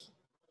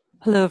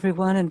Hello,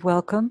 everyone, and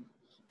welcome.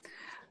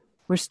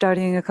 We're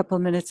starting a couple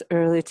minutes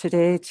early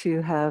today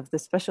to have the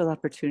special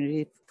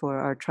opportunity for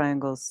our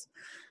Triangles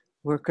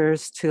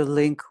workers to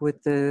link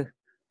with the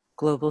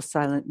Global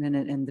Silent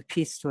Minute and the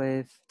Peace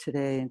Wave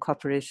today in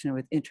cooperation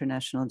with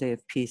International Day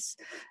of Peace.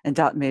 And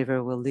Dot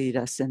Maver will lead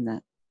us in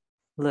that.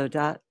 Hello,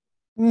 Dot.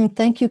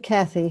 Thank you,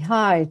 Kathy.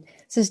 Hi,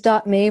 this is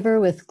Dot Maver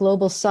with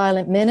Global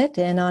Silent Minute,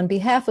 and on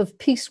behalf of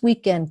Peace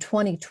Weekend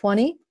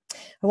 2020,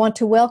 I want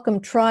to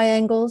welcome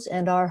Triangles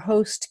and our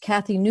host,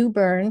 Kathy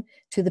Newburn,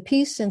 to the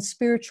Peace and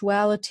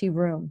Spirituality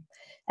Room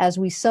as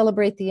we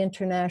celebrate the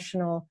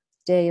International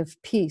Day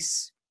of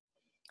Peace.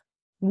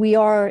 We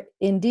are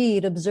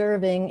indeed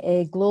observing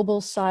a Global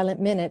Silent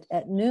Minute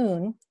at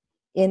noon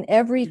in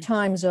every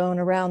time zone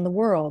around the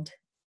world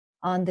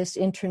on this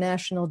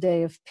International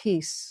Day of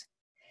Peace.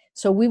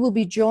 So we will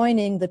be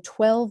joining the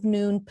 12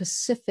 noon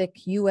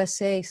Pacific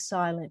USA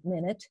Silent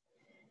Minute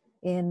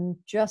in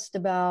just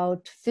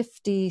about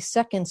 50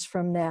 seconds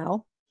from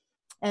now.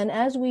 And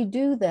as we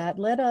do that,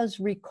 let us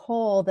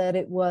recall that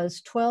it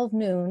was 12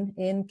 noon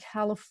in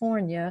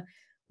California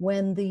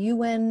when the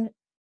UN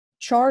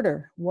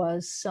Charter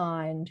was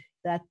signed,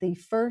 that the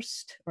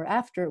first, or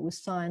after it was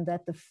signed,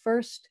 that the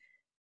first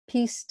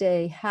Peace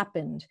Day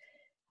happened.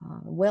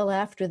 Well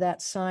after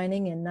that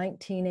signing in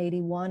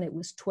 1981, it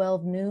was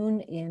 12 noon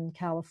in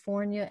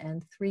California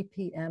and 3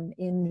 p.m.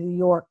 in New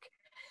York.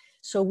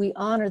 So we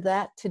honor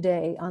that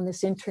today on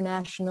this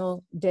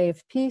International Day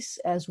of Peace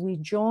as we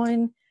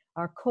join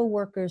our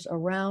co-workers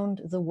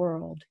around the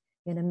world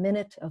in a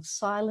minute of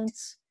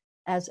silence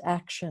as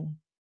action,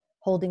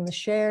 holding the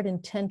shared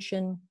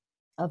intention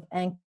of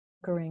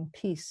anchoring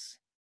peace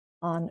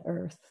on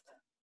earth.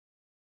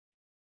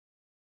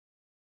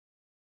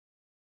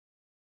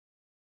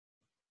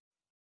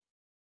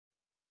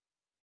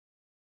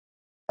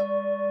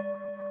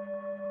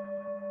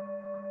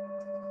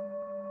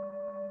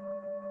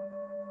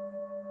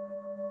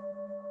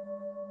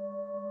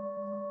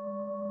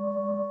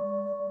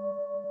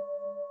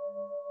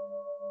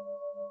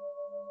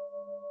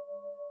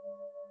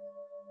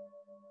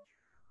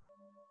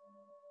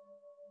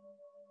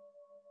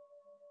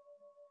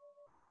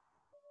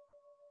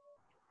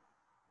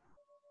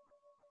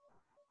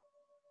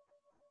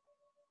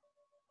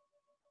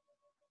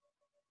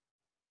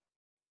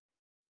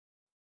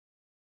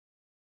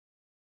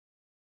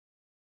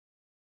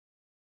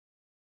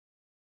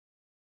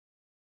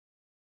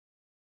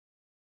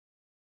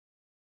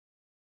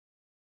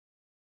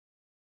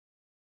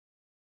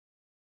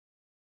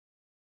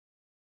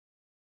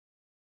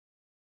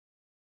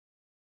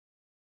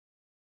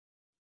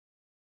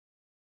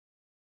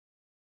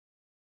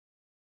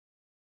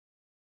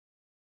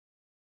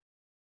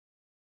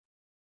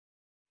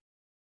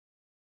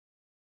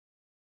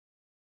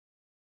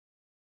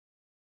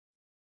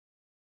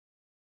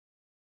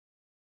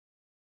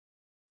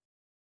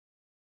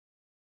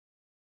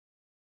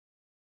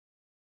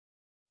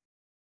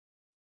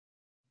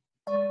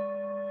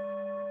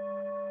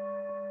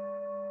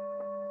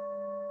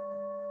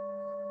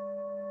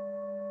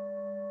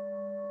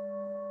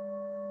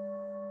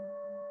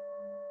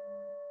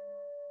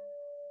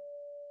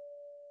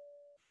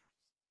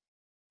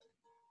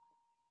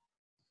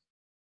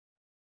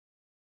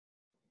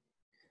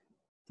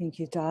 Thank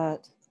you,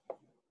 Dot.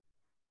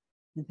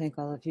 And thank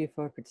all of you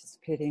for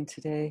participating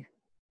today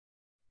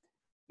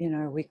in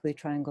our weekly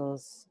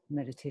Triangles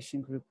Meditation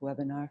Group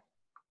webinar.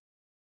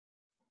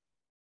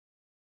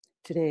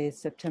 Today is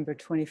September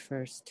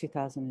 21st,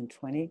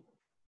 2020,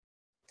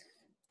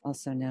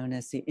 also known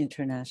as the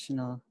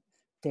International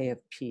Day of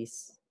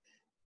Peace.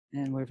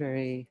 And we're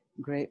very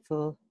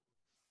grateful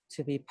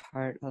to be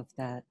part of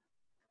that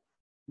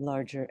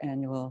larger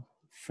annual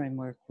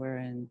framework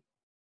wherein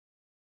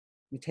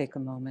we take a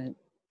moment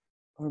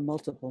or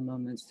multiple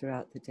moments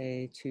throughout the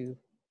day to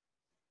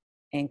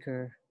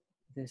anchor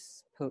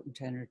this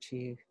potent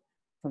energy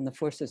from the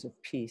forces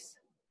of peace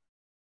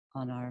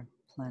on our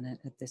planet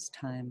at this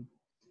time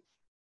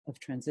of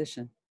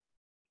transition.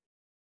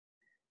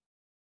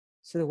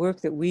 So the work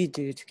that we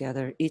do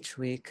together each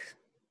week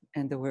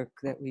and the work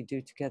that we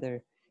do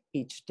together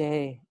each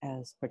day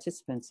as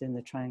participants in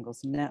the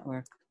Triangles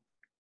Network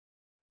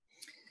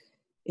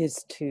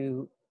is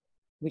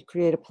we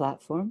create a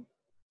platform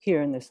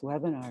here in this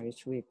webinar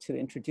each week to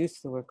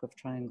introduce the work of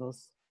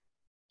Triangles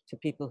to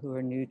people who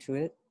are new to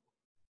it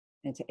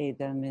and to aid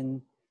them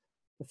in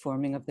the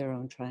forming of their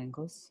own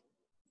triangles.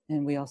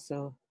 And we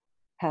also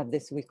have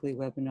this weekly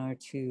webinar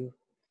to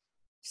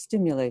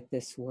stimulate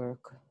this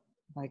work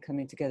by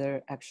coming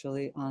together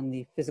actually on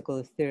the physical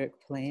etheric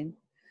plane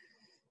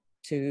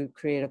to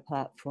create a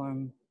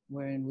platform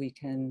wherein we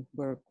can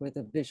work with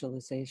a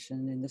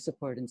visualization in the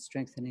support and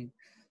strengthening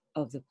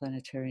of the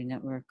planetary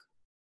network.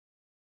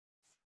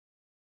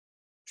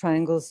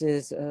 Triangles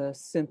is a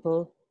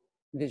simple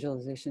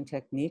visualization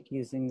technique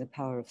using the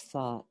power of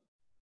thought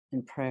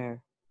and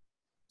prayer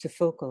to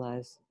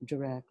focalize,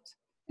 direct,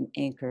 and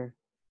anchor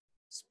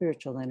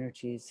spiritual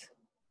energies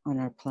on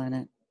our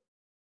planet.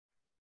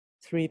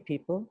 3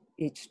 people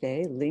each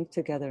day linked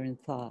together in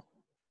thought.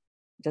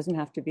 It doesn't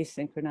have to be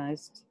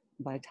synchronized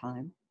by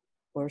time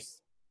or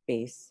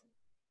space,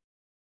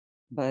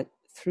 but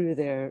through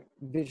their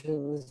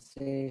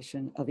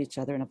visualization of each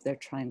other and of their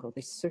triangle,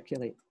 they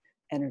circulate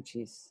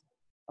energies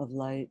of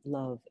light,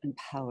 love, and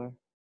power.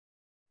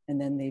 And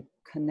then they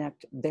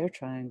connect their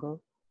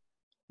triangle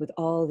with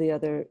all the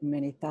other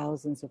many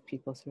thousands of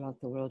people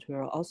throughout the world who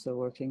are also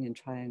working in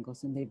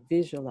triangles, and they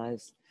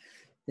visualize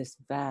this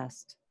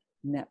vast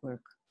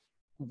network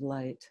of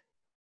light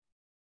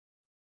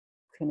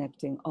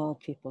connecting all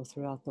people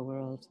throughout the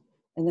world.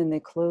 And then they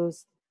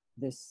close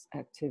this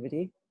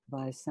activity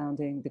by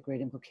sounding the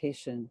Great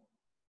Invocation,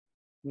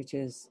 which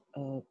is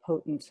a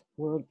potent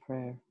world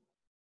prayer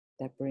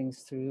that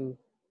brings through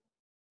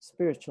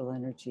spiritual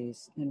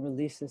energies and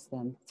releases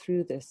them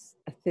through this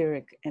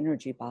etheric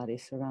energy body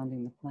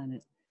surrounding the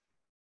planet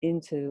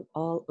into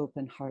all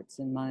open hearts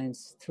and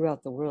minds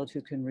throughout the world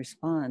who can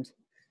respond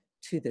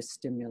to this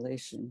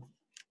stimulation.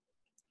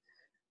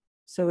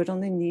 So it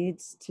only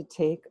needs to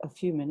take a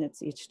few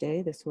minutes each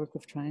day, this work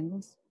of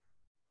triangles,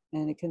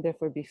 and it can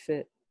therefore be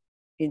fit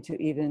into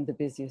even the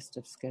busiest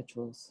of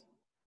schedules.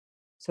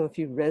 So if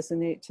you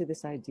resonate to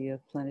this idea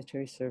of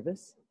planetary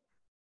service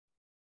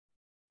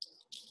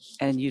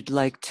and you'd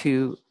like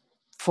to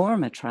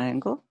form a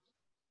triangle,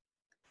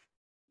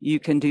 you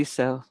can do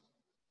so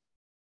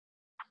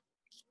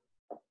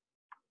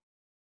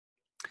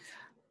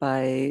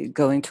by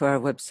going to our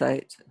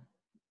website,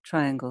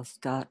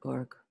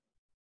 triangles.org.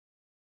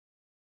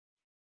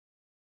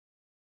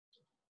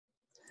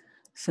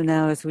 So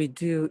now, as we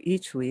do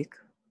each week,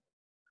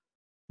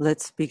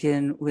 let's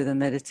begin with a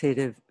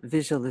meditative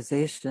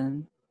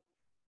visualization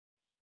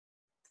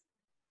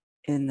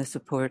in the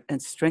support and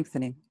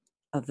strengthening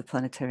of the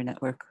planetary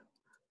network,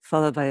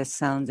 followed by a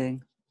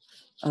sounding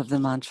of the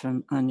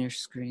mantra on your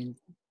screen.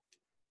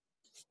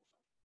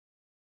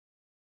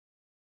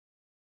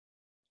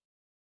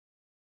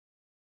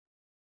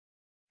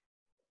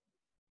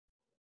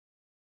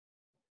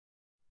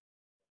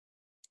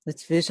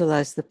 Let's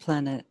visualize the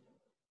planet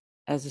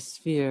as a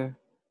sphere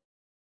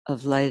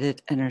of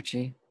lighted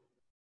energy.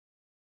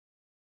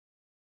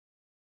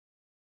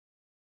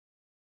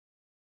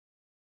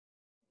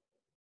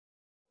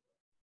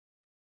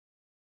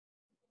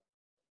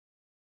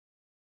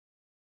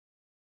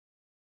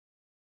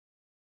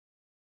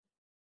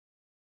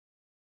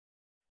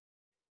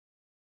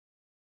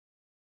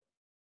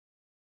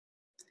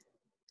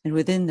 And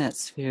within that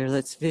sphere,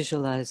 let's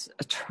visualize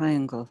a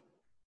triangle.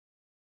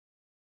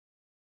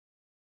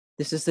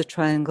 This is the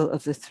triangle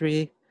of the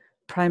three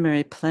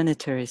primary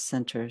planetary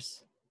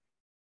centers,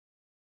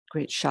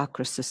 great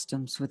chakra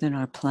systems within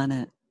our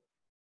planet.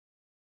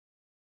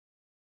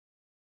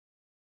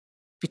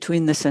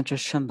 Between the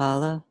centers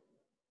Shambhala,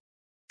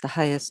 the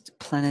highest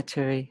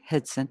planetary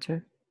head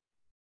center,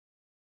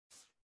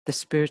 the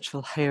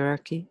spiritual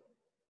hierarchy,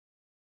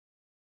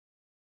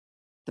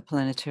 the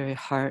planetary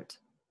heart,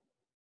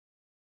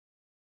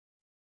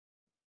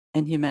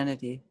 and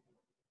humanity,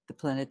 the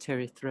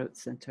planetary throat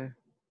center.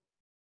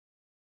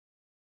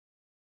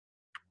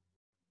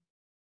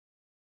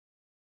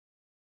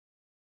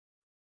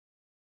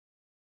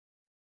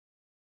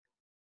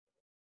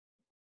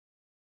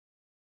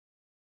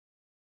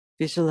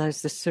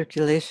 Visualize the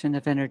circulation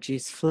of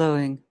energies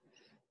flowing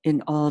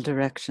in all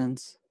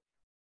directions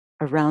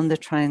around the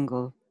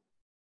triangle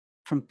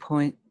from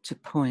point to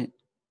point,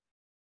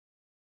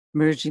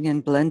 merging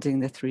and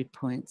blending the 3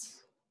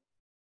 points,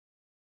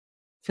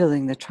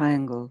 filling the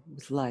triangle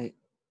with light.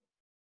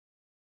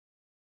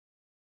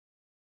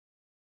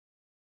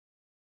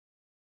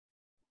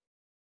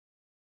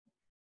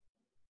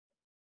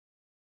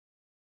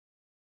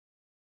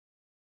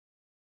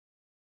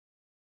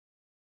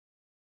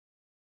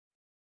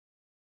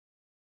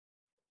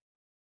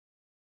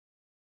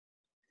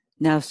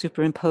 Now,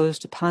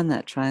 superimposed upon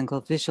that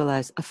triangle,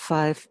 visualize a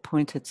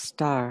 5-pointed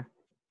star.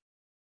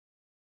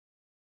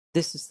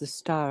 This is the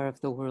star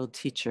of the world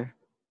teacher,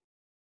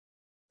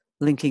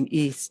 linking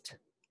east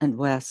and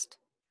west,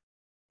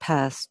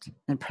 past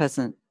and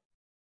present,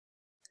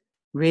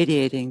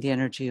 radiating the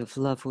energy of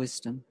love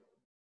wisdom.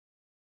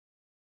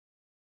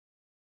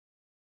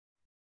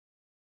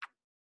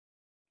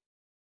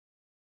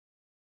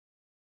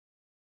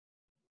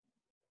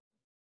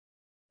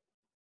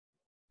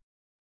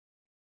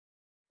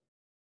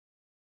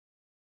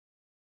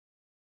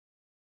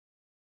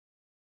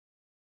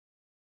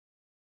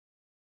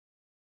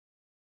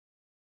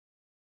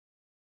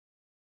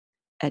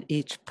 At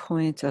each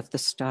point of the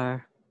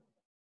star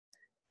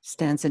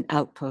stands an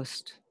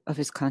outpost of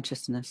his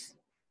consciousness,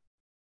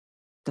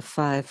 the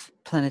 5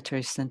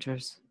 planetary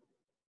centers.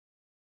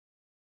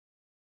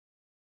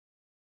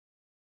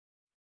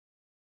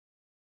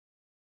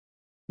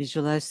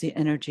 Visualize the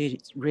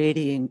energy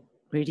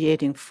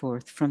radiating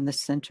forth from the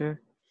center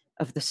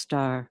of the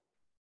star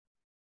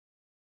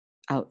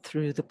out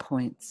through the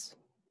points.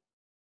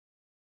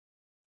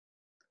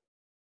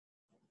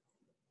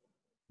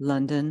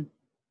 London,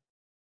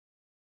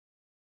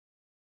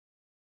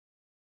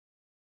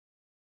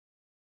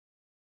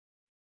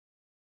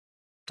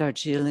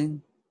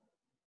 Darjeeling,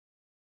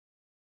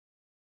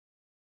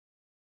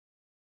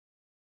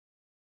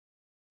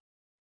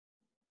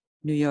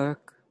 New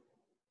York,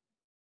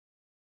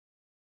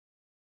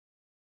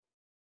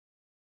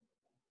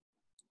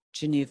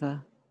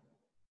 Geneva,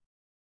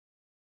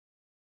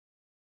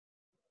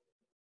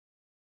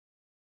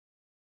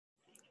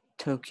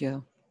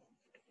 Tokyo,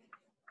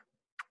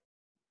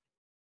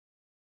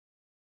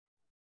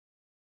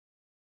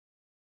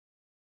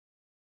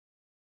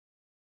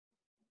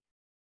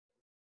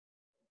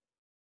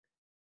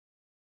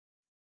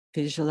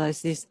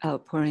 visualize these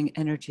outpouring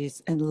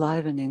energies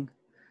enlivening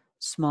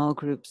small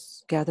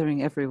groups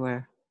gathering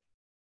everywhere,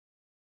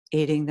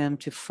 aiding them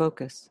to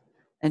focus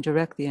and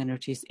direct the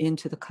energies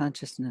into the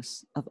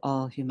consciousness of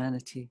all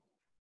humanity,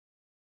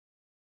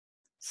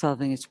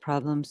 solving its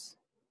problems,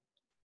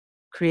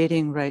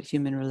 creating right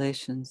human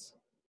relations,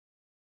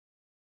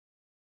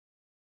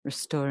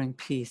 restoring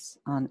peace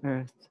on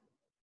earth.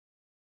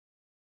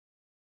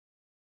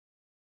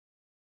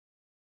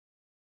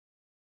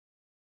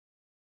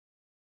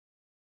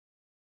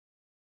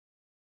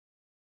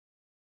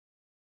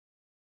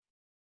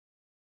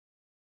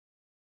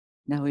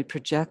 Now we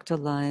project a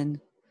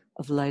line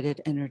of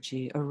lighted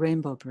energy, a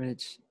rainbow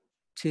bridge,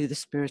 to the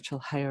spiritual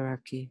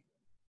hierarchy.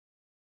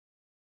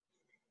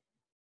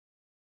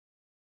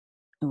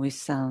 And we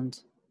sound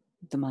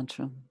the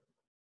mantra,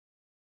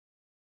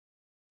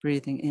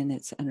 breathing in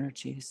its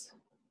energies.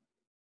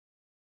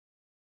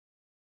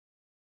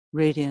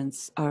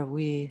 Radiance are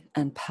we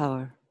and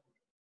power.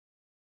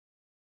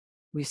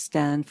 We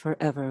stand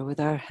forever with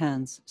our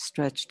hands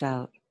stretched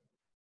out,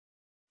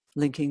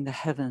 linking the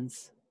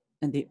heavens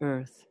and the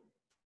earth,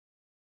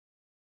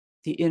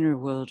 the inner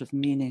world of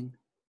meaning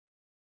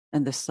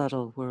and the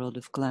subtle world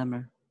of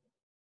glamour.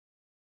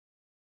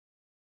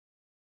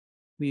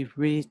 We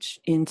reach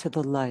into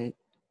the light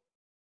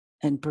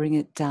and bring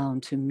it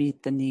down to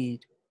meet the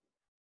need.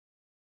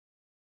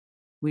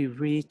 We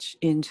reach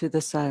into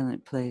the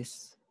silent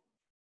place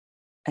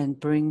and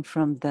bring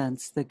from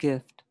thence the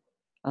gift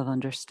of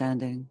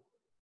understanding.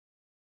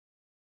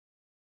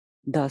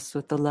 Thus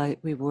with the light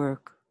we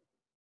work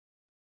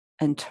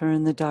and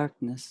turn the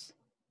darkness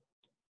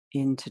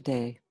into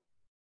day.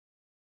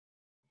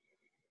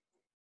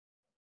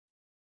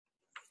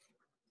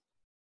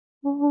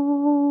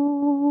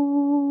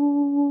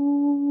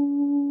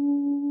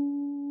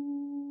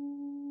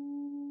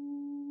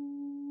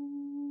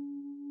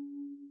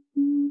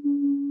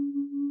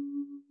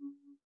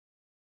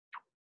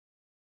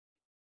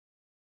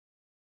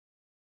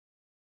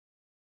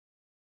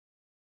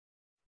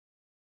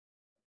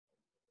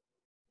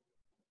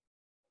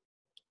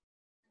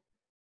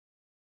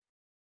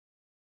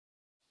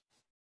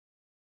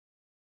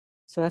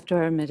 So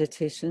after our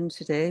meditation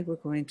today, we're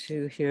going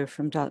to hear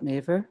from Dot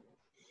Maver.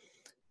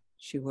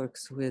 She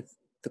works with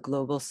the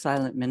Global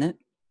Silent Minute,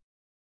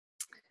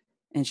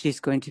 and she's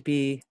going to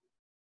be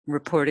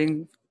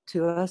reporting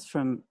to us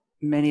from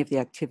many of the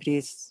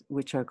activities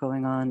which are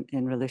going on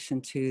in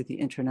relation to the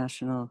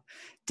International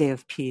Day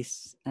of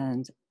Peace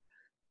and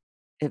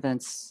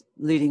events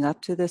leading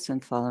up to this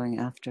and following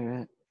after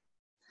it.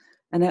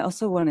 And I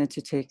also wanted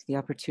to take the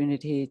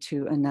opportunity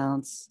to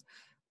announce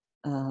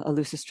a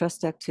Lucis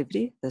Trust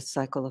activity, the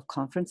cycle of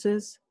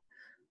conferences,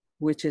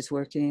 which is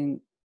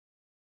working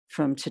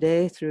from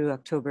today through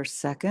October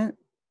 2nd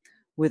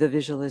with a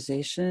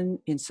visualization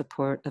in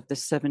support of the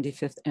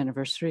 75th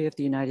anniversary of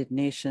the United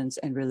Nations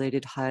and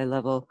related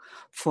high-level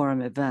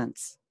forum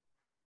events.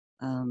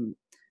 And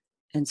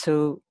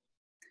so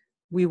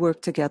we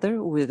work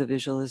together with a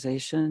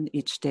visualization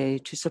each day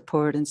to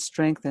support and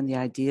strengthen the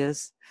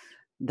ideas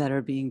that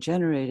are being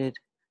generated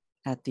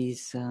at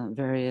these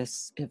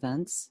various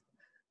events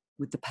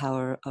with the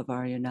power of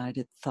our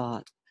united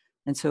thought.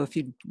 And so if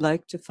you'd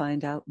like to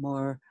find out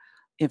more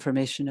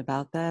information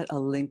about that, a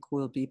link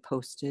will be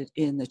posted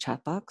in the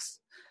chat box.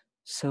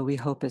 So we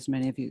hope as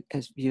many of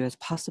you as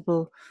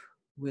possible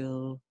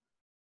will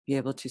be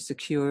able to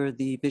secure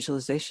the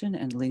visualization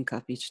and link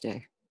up each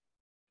day.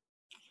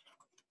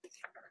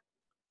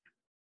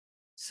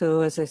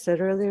 So as I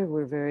said earlier,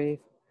 we're very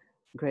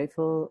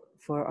grateful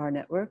for our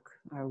network,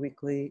 our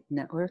weekly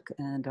network,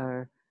 and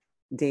our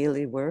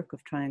daily work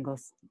of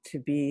Triangles to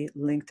be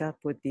linked up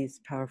with these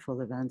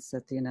powerful events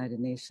at the United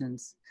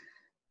Nations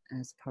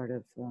as part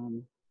of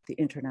the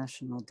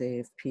International Day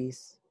of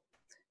Peace,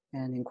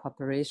 and in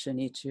cooperation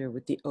each year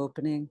with the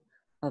opening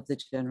of the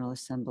General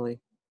Assembly.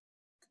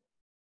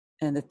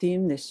 And the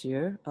theme this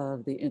year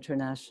of the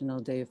International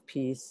Day of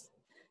Peace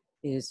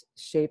is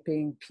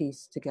Shaping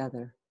Peace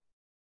Together.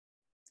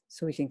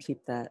 So we can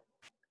keep that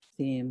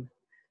theme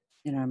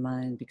in our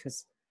mind,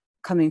 because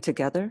coming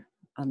together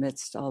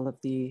amidst all of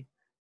the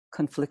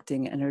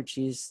conflicting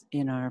energies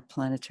in our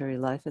planetary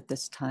life at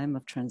this time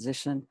of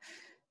transition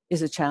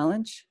is a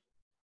challenge.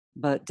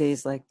 But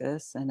days like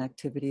this and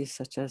activities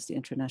such as the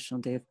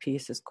International Day of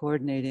Peace is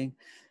coordinating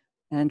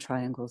and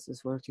Triangles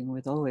is working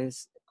with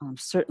always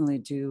certainly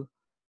do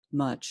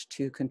much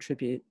to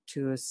contribute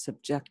to a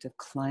subjective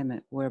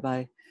climate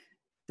whereby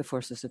the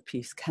forces of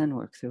peace can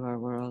work through our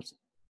world,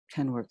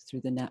 can work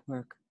through the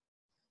network.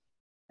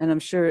 And I'm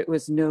sure it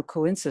was no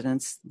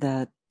coincidence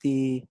that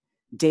the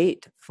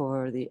date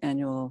for the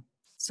annual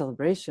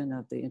celebration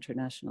of the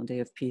International Day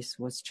of Peace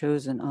was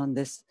chosen on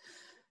this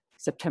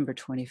September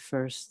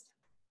 21st,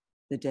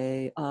 the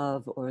day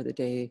of or the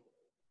day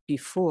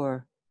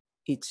before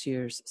each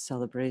year's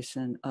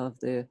celebration of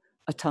the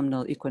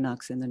autumnal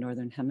equinox in the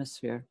Northern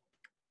Hemisphere,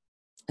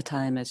 a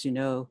time, as you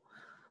know,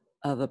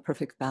 of a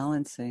perfect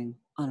balancing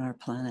on our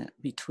planet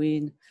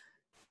between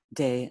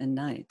day and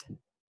night.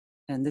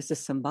 And this is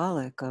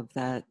symbolic of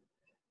that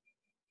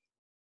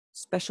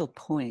special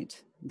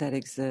point that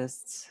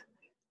exists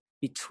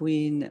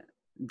between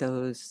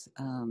those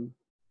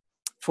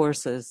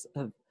forces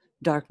of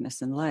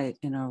darkness and light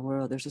in our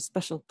world. There's a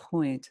special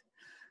point,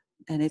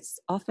 and it's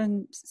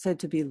often said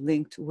to be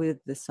linked with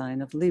the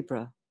sign of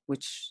Libra,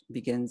 which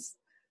begins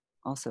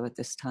also at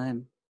this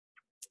time.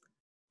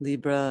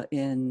 Libra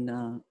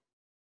in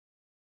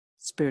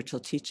spiritual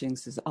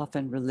teachings is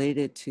often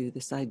related to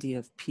this idea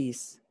of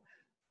peace,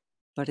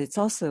 but it's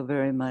also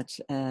very much,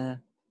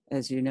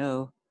 as you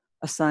know,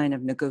 a sign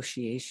of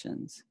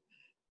negotiations.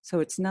 So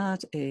it's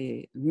not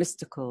a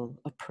mystical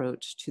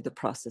approach to the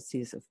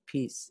processes of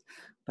peace,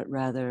 but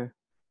rather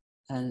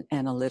an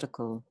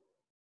analytical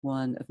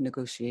one of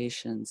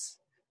negotiations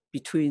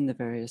between the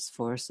various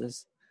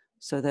forces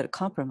so that a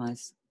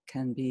compromise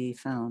can be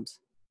found.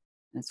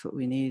 That's what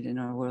we need in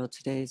our world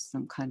today,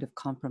 some kind of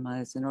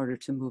compromise in order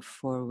to move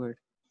forward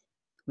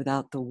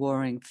without the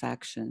warring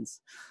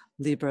factions.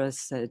 Libra is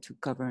said to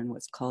govern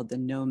what's called the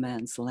no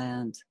man's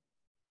land,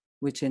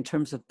 which in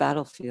terms of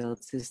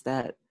battlefields is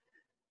that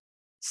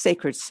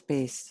sacred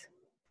space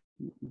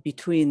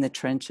between the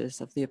trenches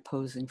of the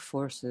opposing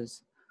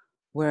forces,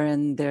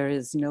 wherein there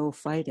is no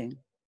fighting,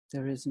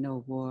 there is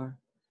no war.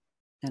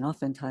 And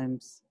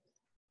oftentimes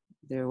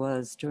there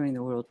was, during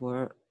the World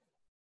War,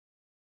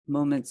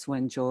 moments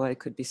when joy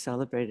could be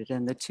celebrated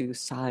and the two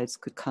sides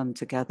could come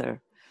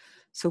together.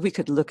 So we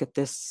could look at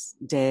this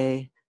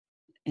day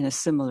in a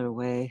similar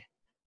way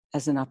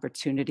as an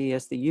opportunity,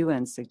 as the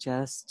UN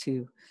suggests,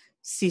 to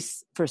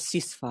cease for a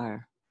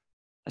ceasefire,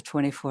 a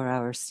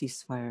 24-hour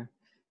ceasefire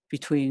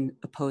between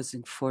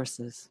opposing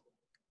forces.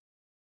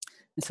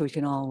 And so we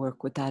can all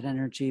work with that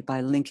energy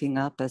by linking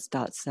up, as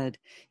Dot said,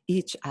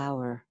 each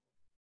hour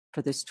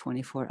for this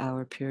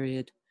 24-hour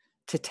period,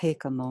 to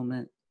take a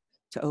moment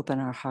to open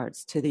our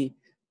hearts to the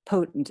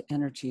potent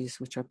energies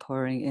which are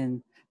pouring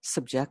in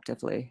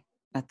subjectively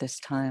at this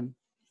time.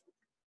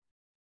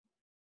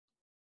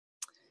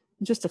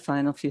 Just a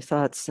final few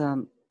thoughts.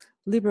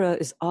 Libra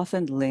is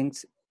often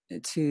linked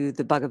to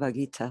the Bhagavad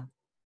Gita,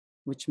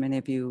 which many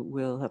of you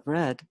will have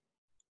read,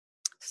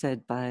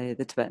 said by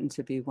the Tibetan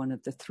to be one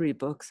of the 3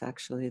 books,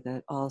 actually,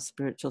 that all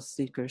spiritual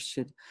seekers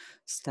should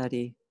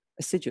study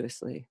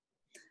assiduously.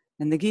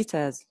 And the Gita,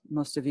 as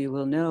most of you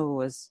will know,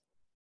 was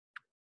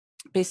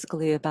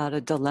basically about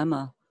a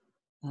dilemma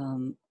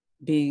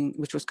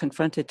which was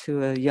confronted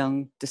to a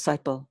young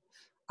disciple,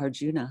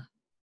 Arjuna,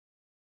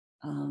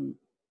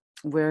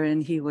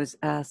 wherein he was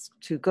asked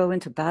to go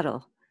into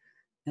battle.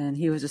 And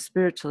he was a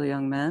spiritual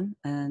young man,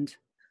 and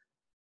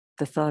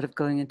the thought of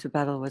going into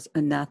battle was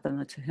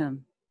anathema to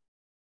him.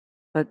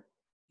 But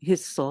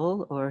his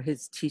soul, or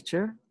his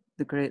teacher,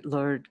 the great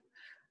Lord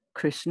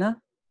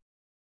Krishna,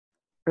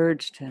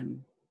 urged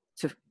him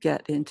to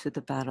get into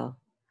the battle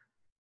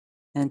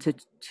and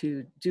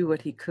to do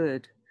what he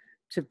could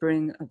to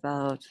bring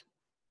about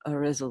a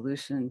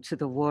resolution to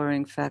the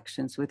warring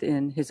factions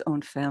within his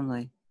own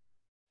family.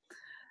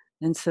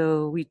 And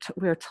so we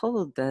are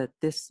told that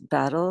this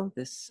battle,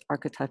 this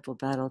archetypal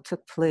battle,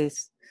 took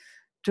place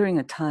during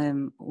a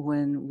time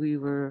when we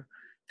were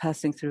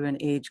passing through an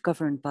age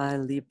governed by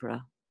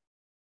Libra.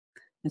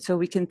 And so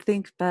we can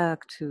think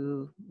back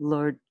to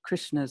Lord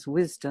Krishna's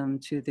wisdom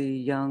to the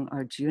young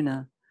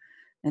Arjuna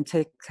and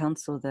take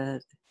counsel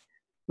that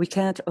we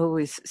can't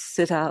always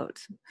sit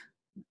out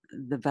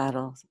the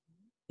battle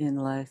in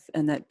life,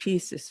 and that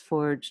peace is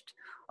forged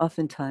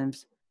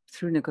oftentimes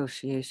through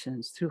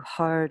negotiations, through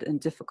hard and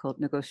difficult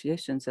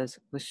negotiations, as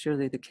was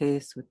surely the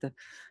case with the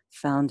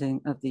founding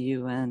of the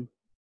UN.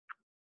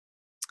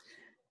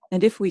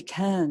 And if we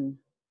can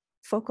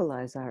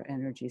focalize our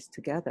energies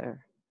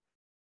together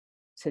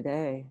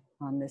today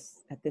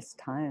at this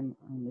time,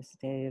 on this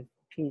day of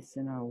peace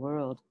in our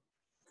world,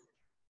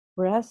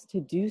 we're asked to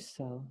do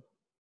so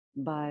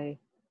by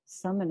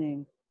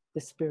summoning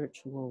the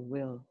spiritual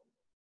will.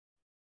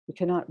 We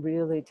cannot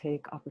really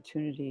take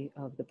opportunity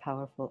of the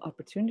powerful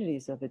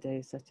opportunities of a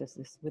day such as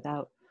this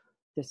without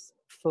this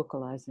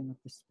focalizing of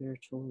the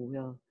spiritual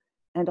will.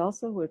 And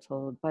also, we're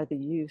told, by the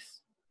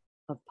use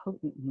of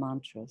potent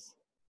mantras.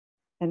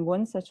 And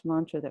one such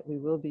mantra that we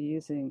will be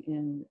using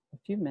in a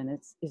few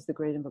minutes is the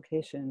Great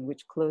Invocation,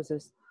 which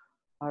closes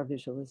our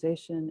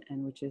visualization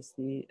and which is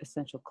the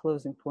essential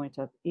closing point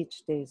of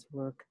each day's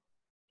work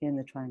in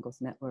the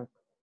Triangles Network.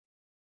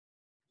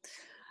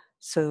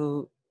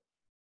 So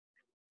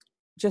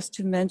just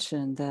to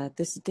mention that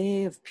this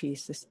Day of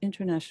Peace, this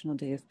International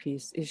Day of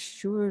Peace, is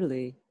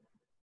surely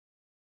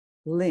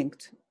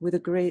linked with a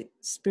great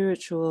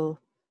spiritual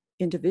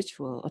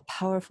individual, a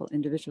powerful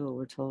individual,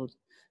 we're told,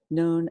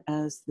 known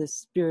as the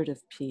Spirit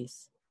of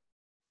Peace.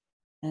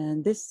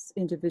 And this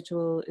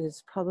individual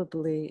is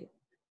probably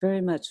very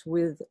much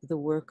with the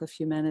work of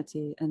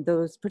humanity and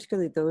those,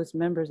 particularly those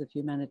members of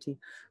humanity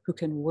who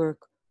can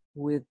work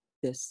with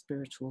this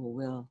spiritual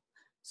will.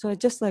 So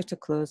I'd just like to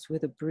close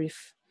with a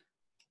brief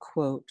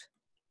quote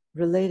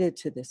related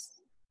to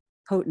this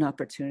potent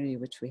opportunity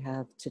which we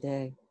have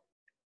today.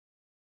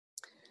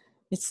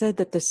 It said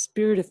that the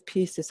spirit of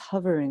peace is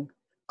hovering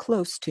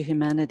close to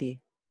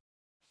humanity,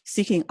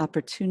 seeking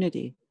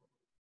opportunity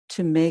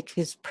to make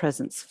his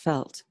presence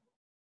felt.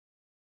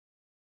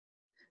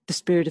 The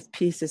spirit of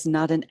peace is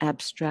not an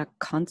abstract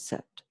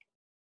concept,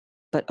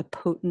 but a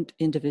potent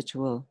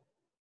individual,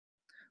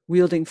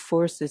 wielding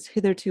forces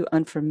hitherto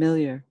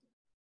unfamiliar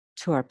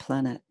to our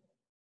planet.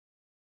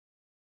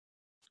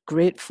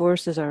 Great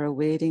forces are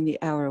awaiting the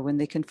hour when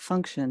they can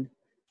function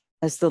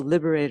as the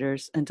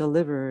liberators and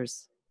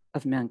deliverers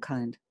of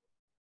mankind.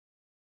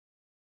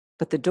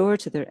 But the door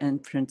to their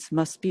entrance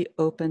must be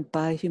opened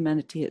by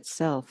humanity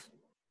itself,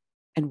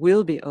 and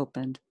will be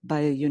opened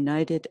by a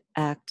united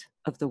act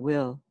of the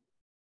will,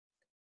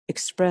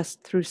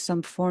 expressed through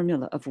some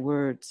formula of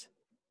words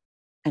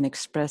and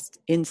expressed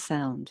in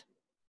sound.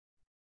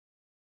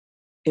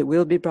 It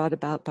will be brought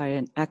about by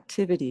an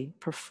activity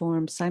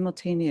performed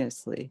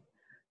simultaneously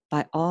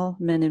by all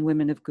men and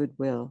women of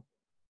goodwill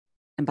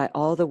and by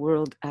all the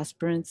world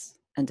aspirants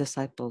and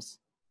disciples.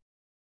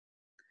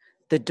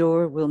 The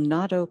door will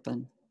not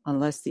open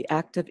unless the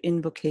act of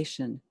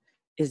invocation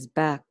is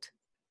backed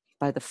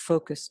by the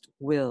focused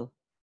will,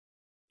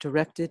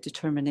 directed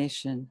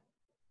determination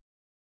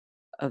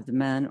of the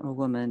man or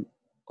woman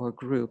or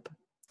group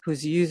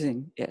who's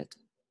using it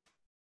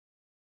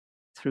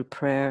through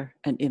prayer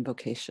and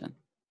invocation.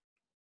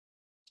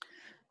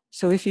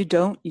 So if you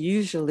don't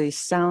usually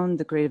sound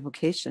the great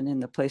invocation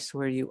in the place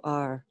where you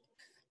are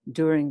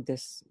during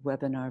this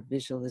webinar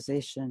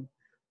visualization,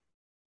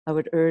 I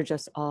would urge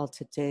us all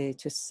today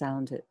to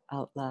sound it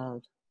out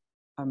loud.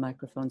 Our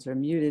microphones are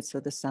muted, so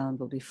the sound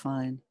will be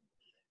fine.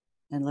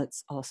 And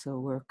let's also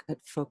work at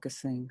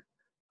focusing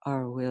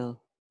our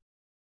will.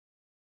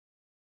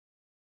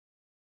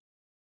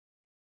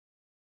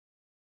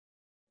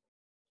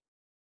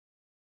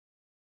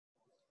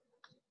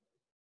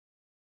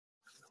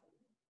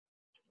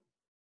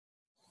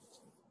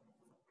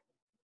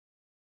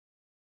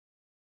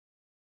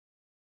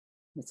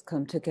 Let's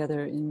come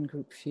together in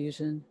group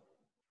fusion,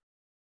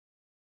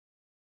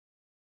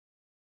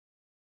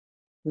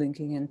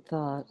 linking in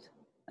thought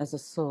as a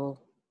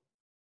soul,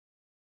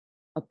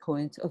 a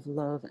point of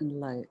love and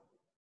light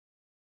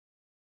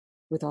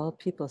with all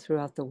people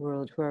throughout the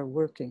world who are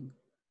working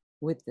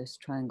with this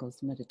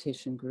Triangles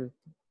meditation group.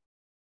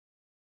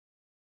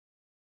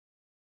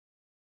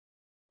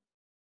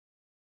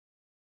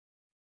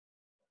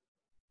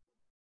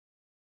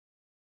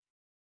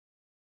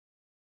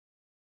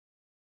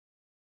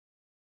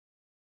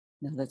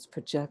 Now let's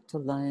project a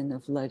line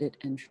of lighted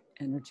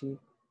energy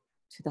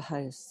to the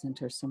highest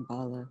center,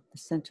 Sambala, the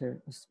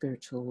center of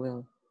spiritual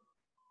will.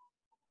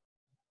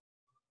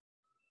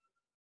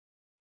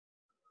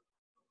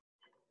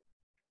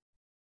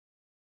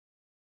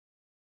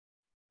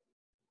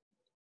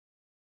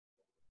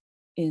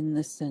 In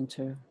the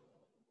center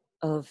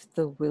of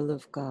the will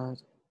of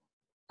God,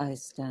 I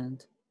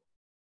stand.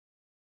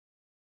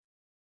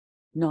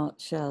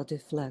 Naught shall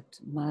deflect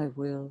my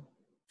will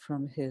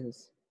from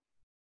His.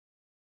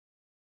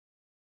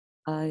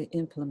 I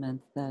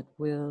implement that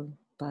will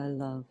by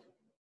love.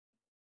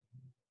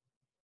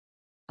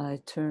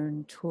 I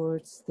turn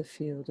towards the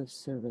field of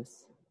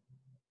service.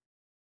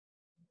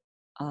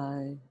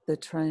 I, the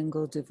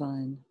triangle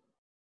divine,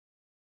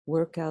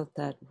 work out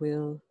that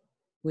will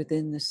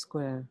within the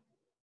square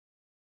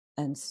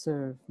and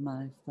serve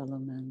my fellow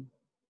men.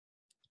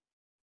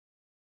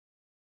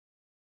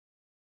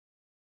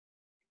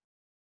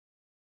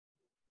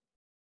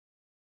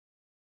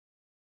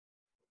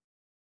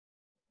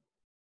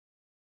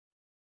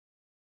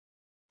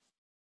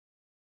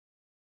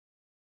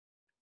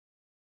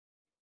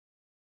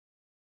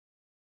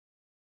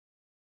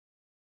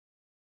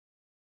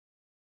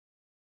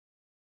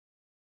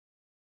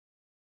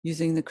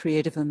 Using the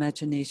creative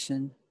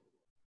imagination,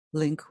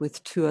 link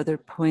with two other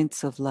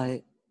points of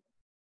light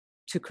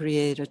to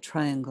create a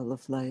triangle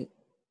of light.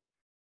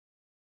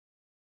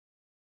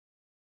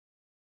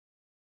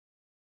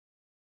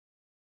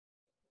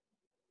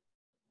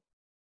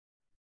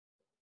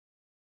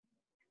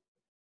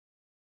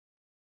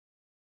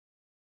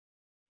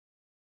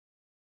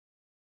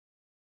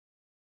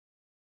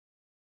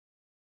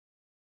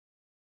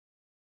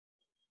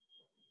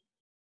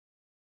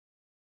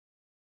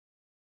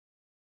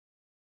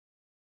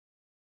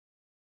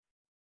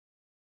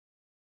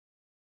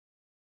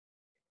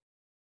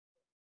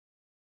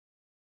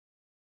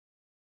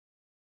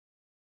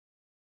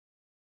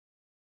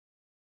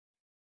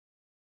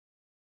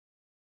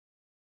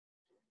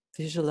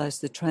 Visualize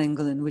the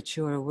triangle in which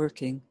you are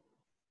working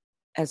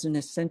as an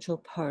essential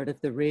part of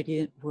the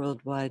Radiant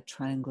Worldwide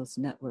Triangles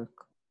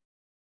Network.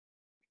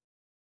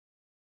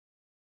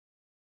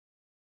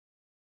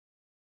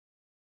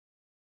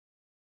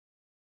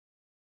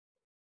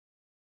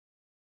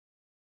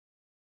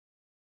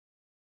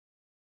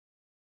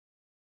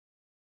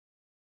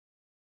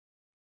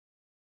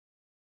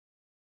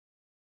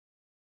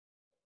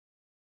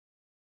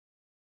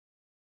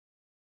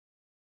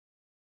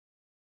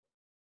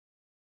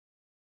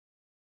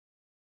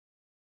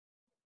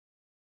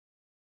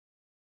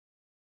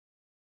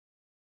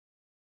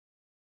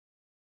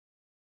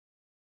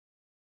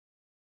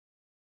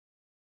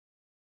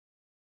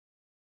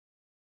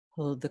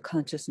 Hold the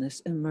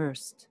consciousness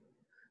immersed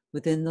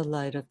within the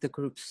light of the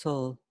group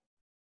soul,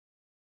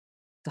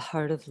 the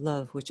heart of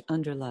love which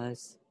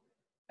underlies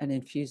and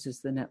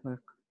infuses the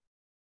network.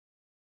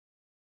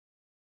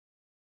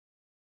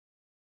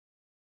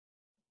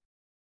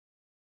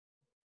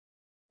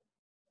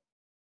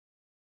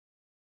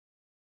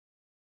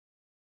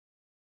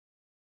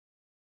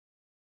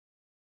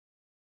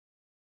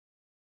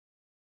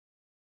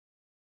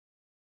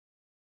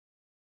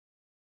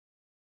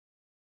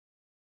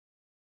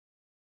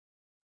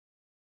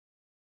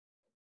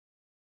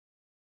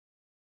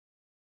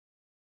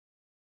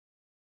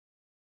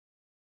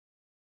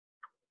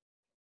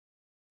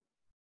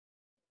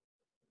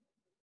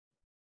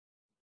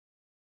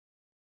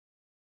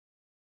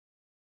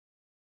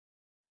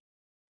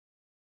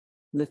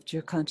 Lift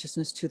your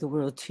consciousness to the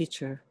world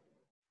teacher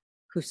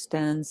who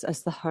stands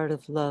as the heart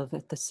of love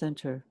at the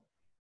center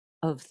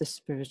of the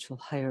spiritual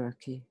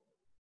hierarchy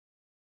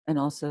and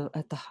also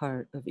at the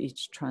heart of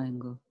each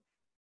triangle.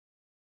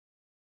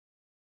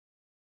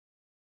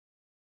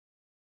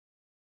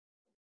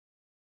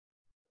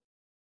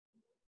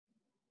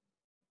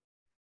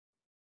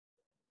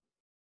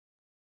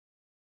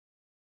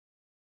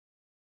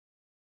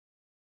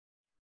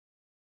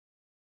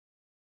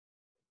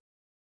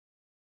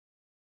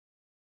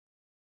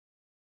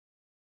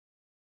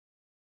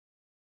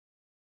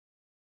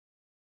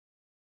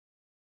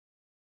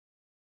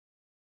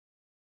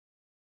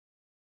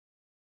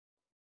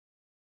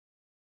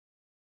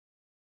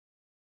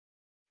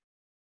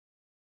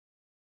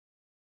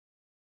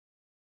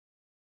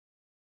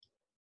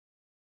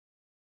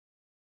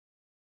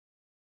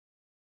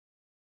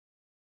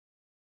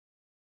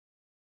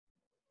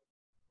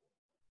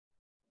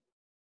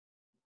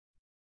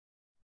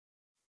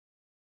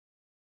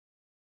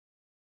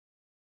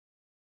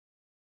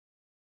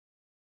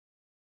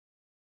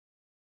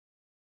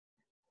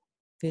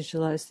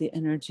 Visualize the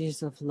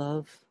energies of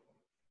love,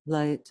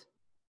 light,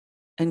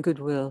 and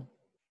goodwill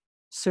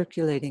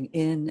circulating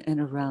in and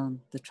around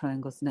the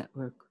triangle's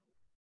network.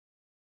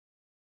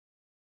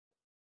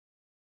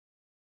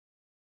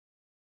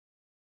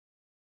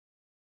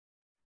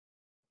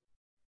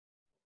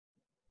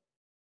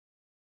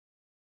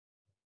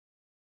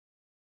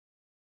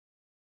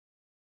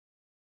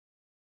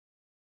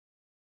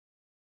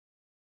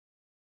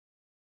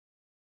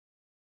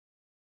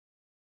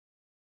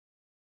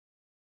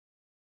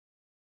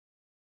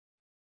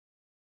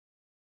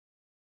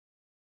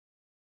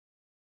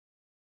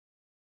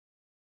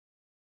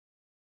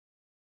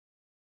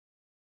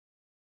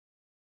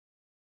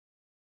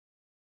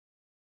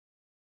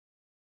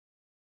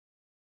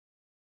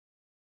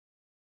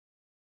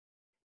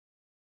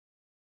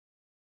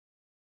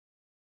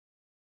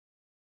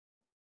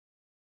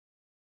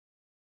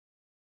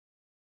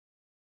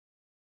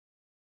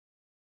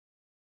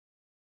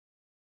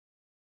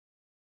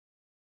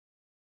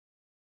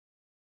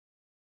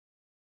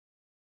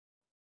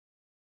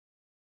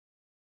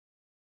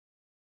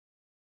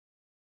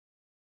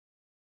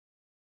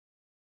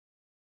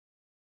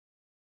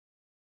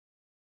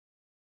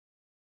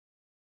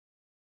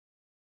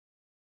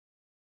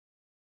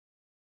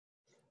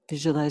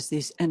 Visualize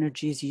these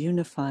energies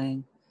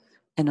unifying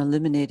and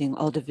eliminating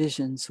all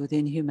divisions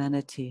within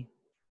humanity,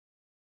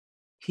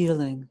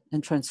 healing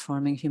and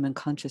transforming human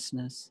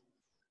consciousness,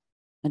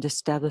 and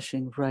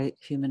establishing right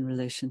human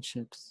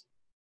relationships.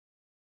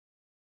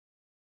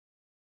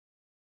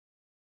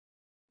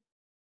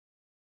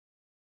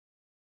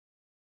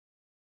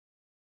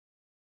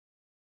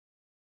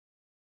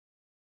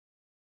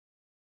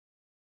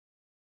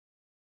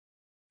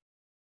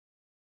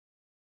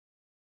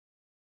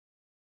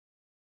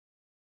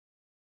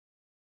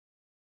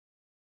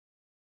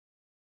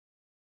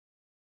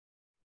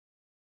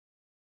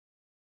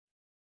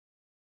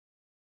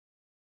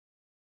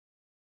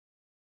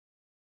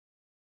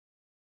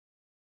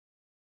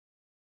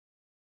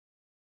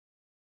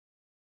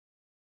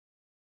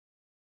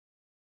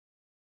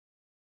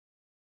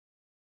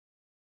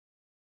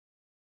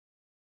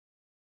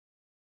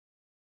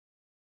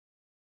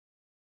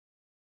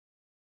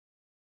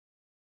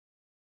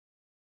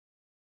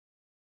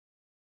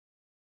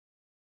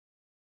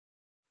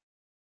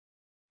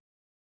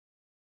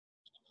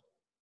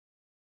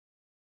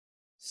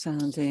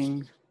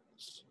 Sounding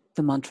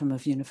the mantra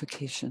of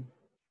unification.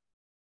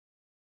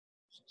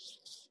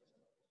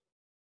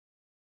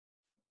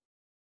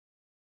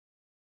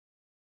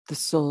 The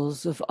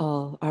souls of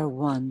all are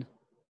one,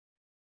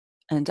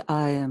 and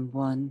I am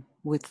one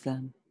with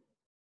them.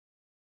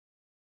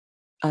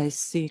 I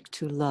seek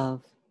to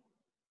love,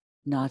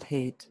 not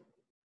hate.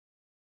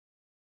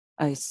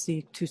 I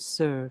seek to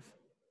serve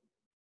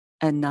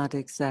and not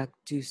exact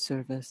due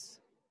service.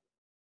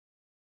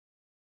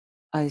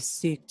 I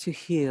seek to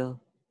heal,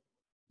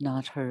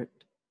 not hurt.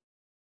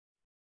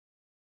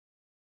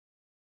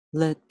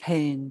 Let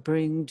pain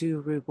bring due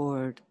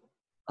reward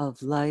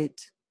of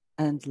light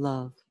and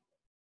love.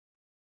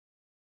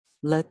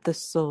 Let the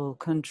soul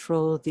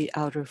control the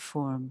outer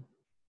form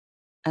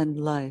and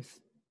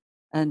life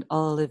and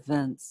all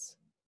events,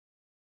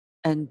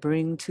 and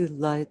bring to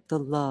light the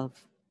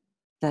love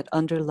that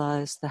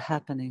underlies the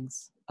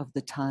happenings of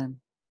the time.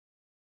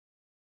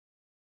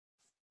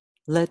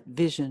 Let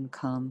vision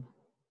come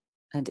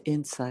and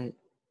insight.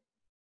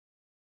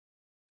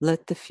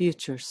 Let the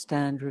future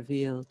stand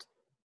revealed.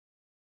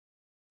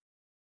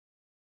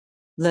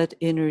 Let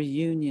inner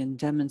union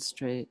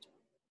demonstrate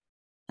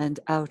and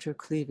outer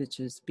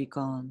cleavages be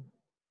gone.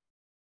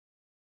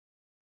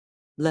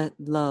 Let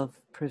love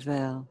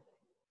prevail.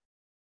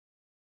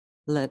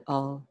 Let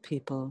all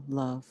people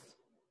love.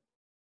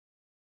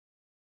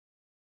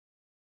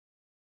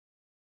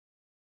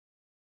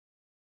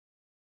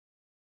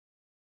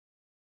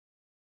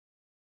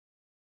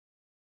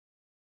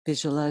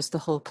 Visualize the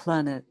whole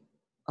planet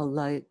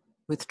alight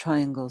with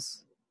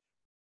triangles.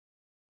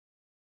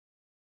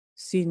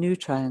 See new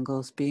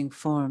triangles being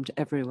formed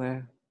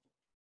everywhere.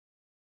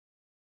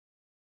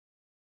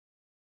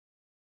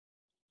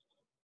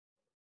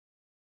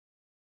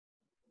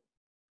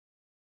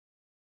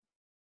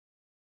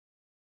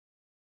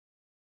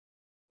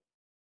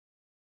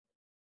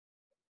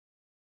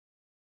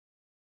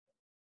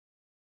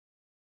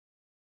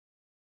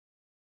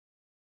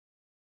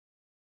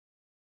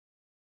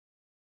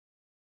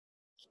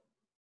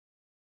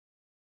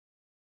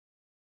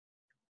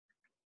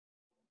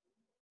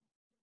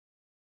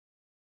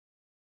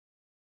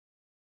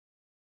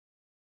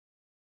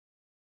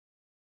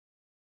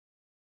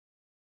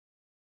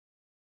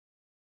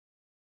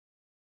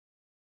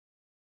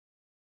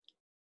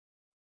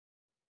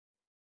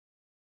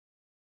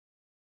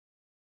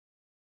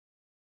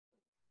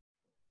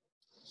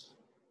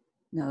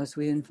 Now, as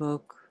we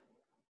invoke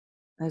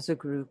as a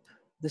group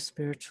the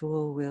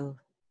spiritual will,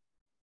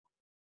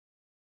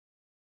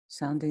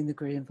 sounding the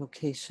great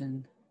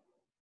invocation,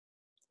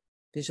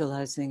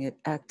 visualizing it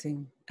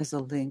acting as a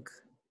link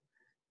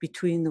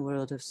between the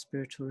world of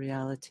spiritual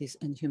realities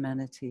and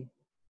humanity,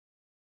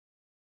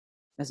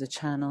 as a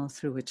channel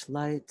through which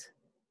light,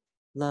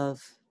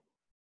 love,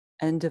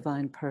 and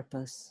divine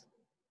purpose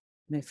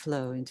may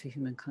flow into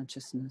human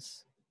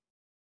consciousness.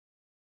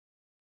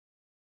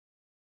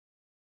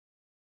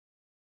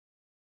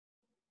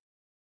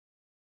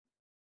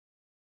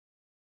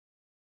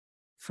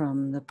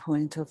 From the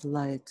point of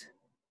light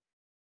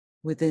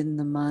within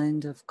the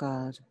mind of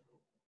God,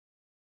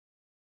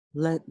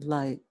 let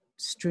light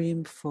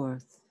stream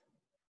forth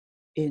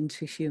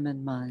into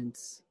human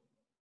minds.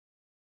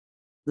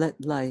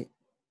 Let light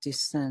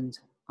descend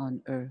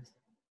on earth.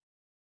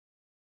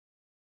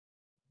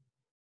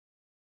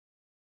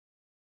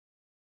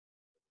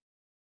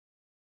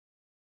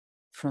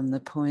 From the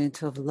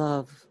point of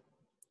love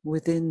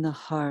within the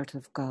heart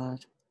of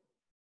God,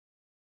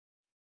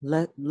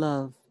 let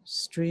love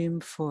stream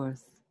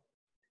forth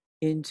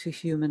into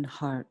human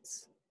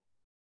hearts.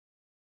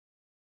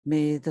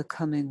 May the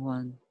coming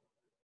one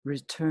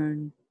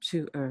return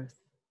to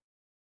earth.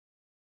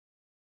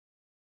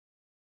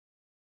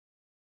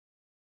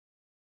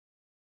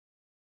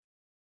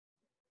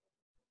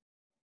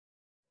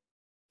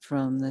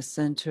 From the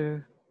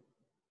center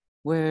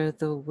where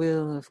the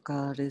will of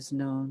God is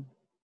known,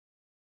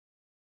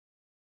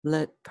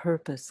 let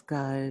purpose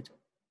guide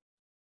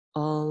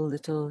all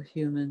little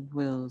human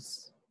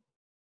wills,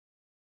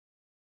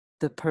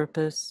 the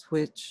purpose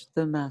which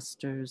the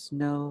masters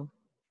know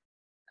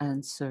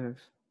and serve.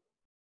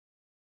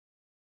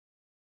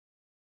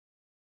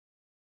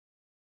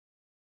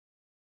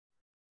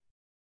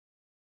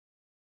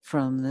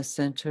 From the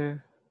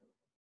center,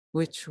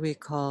 which we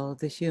call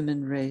the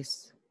human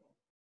race,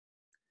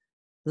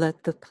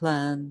 let the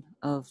plan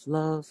of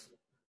love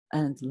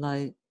and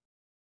light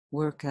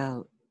work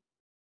out,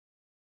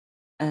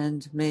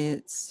 and may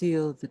it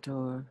seal the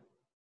door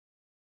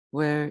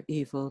where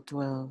evil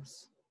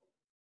dwells.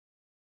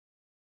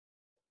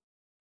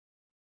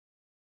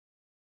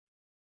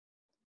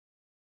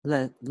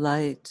 Let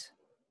light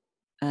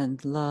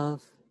and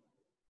love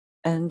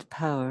and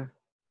power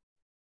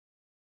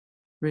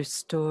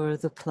restore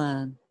the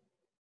plan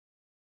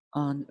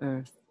on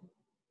earth.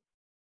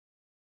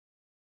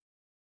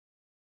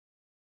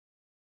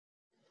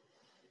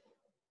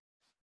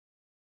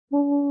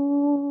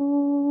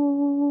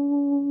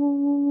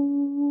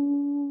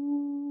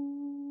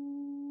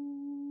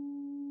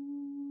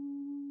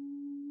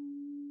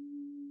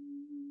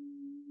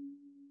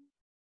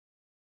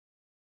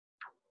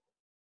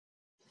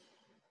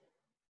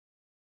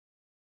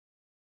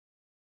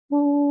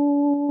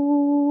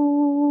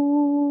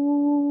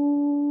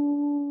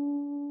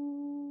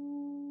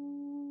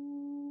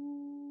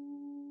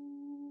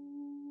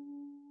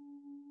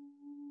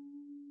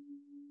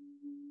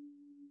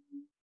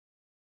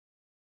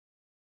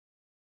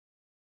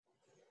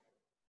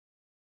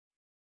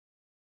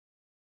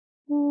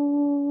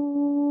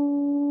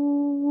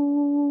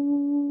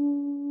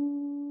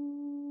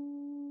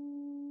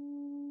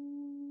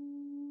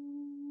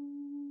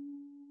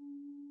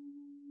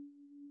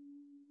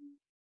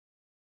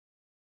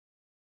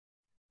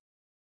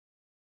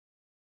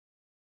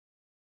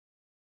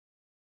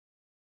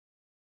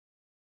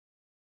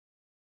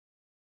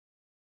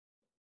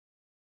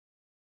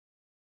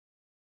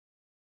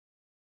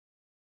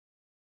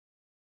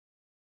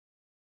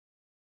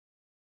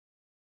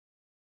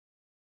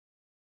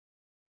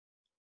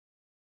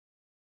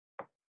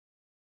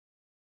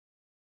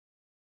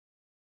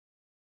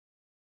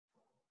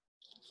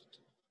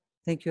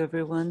 Thank you,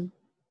 everyone.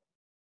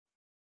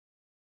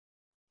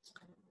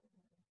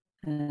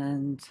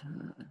 And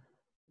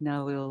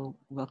now we'll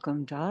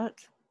welcome Dot.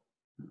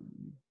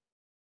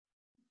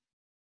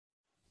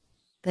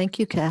 Thank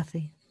you,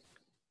 Kathy.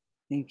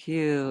 Thank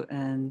you.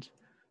 And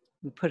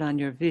we put on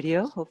your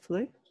video,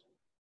 hopefully.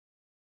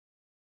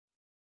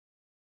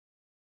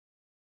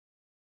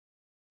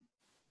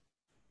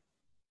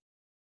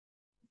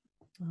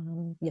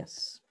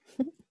 Yes.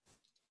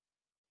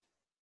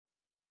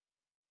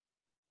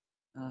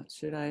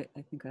 Should I?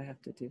 I think I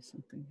have to do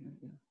something here.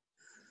 Yeah.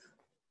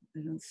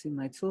 I don't see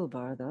my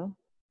toolbar though.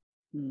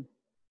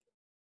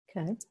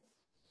 Okay.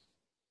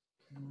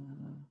 I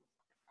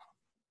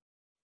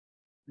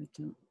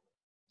don't.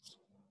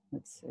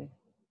 Let's see.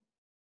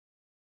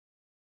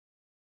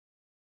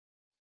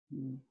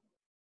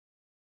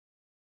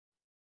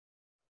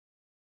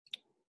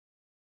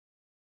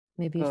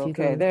 Maybe if you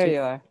go. Okay, there you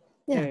are.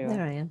 Yeah,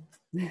 there I am.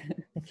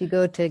 If you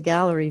go to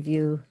gallery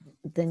view,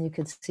 then you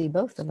could see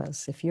both of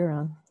us if you're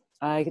on.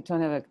 I don't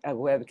have a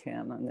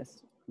webcam on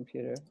this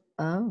computer.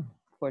 Oh.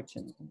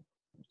 Fortunately.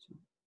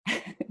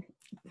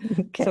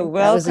 Okay. So welcome.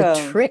 That was a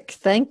trick.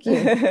 Thank you.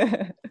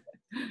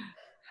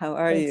 How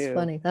are you? It's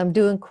funny. I'm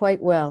doing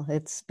quite well.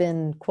 It's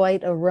been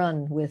quite a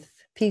run with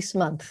Peace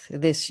Month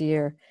this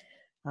year,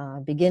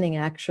 beginning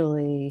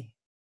actually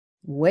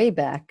way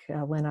back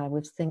when I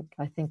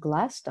think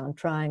last on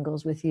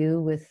Triangles with you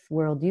with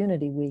World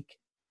Unity Week.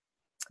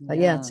 But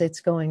yeah,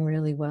 it's going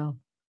really well.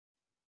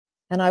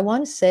 And I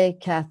want to say,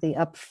 Kathy,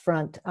 up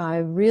front, I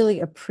really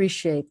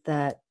appreciate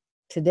that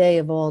today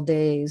of all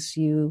days,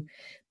 you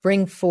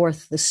bring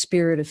forth the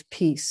spirit of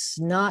peace,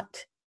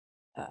 not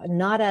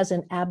as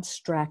an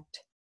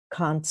abstract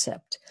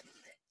concept,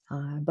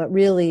 but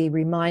really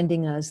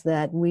reminding us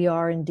that we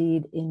are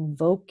indeed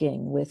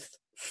invoking with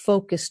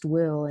focused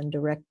will and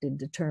directed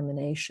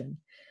determination.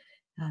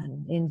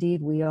 And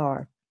indeed we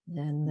are.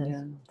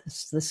 And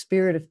the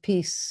spirit of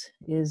peace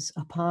is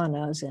upon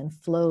us and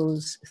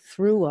flows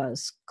through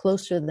us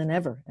closer than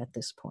ever at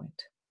this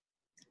point.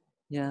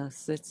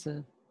 Yes, it's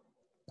a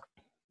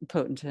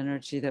potent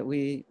energy that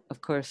we,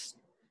 of course,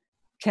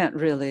 can't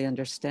really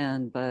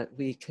understand, but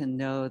we can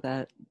know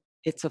that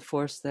it's a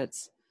force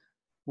that's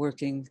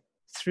working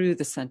through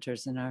the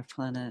centers in our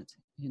planet.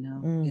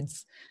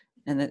 It's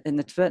and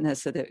the Tibetan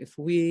has said that if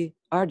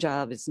our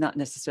job is not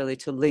necessarily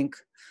to link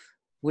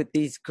with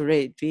these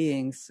great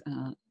beings,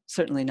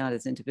 certainly not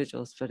as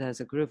individuals, but as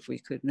a group, we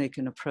could make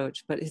an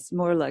approach. But it's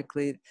more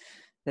likely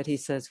that he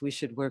says we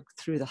should work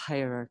through the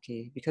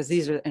hierarchy, because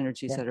these are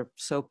energies that are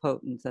so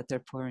potent that they're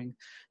pouring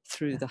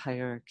through the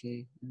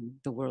hierarchy. And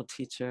the world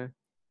teacher,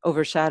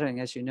 overshadowing,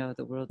 as you know,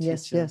 the world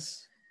teacher.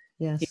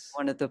 Yes.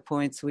 One of the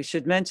points we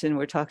should mention,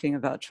 we're talking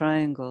about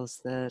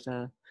triangles,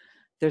 that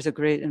there's a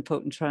great and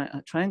potent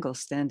triangle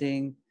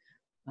standing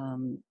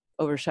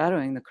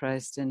overshadowing the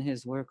Christ in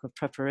his work of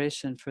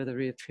preparation for the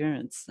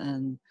reappearance.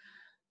 And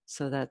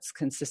so that's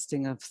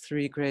consisting of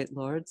three great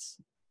lords,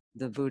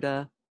 the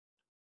Buddha,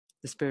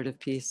 the Spirit of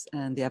Peace,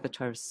 and the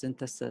Avatar of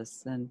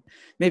Synthesis. And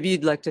maybe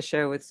you'd like to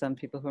share with some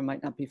people who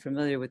might not be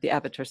familiar with the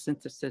Avatar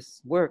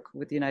Synthesis work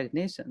with the United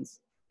Nations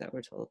that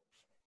we're told.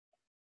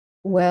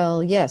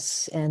 Well,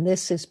 yes, and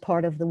this is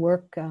part of the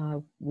work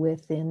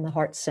within the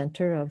Heart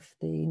Center of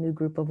the new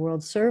group of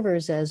world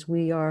servers, as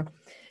we are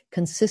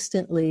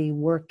consistently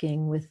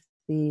working with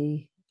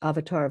the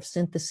Avatar of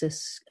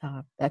Synthesis,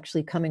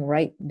 actually coming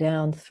right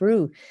down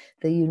through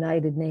the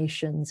United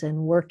Nations and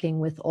working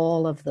with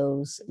all of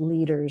those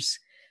leaders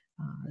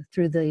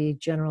through the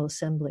General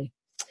Assembly.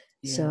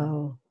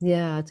 So,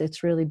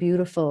 it's really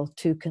beautiful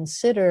to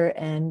consider.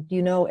 And,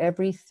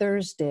 every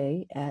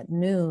Thursday at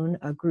noon,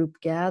 a group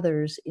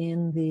gathers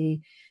in the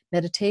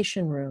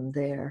meditation room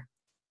there,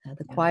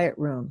 the quiet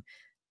room,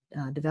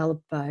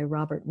 developed by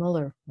Robert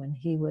Mueller when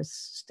he was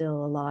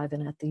still alive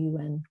and at the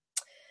UN.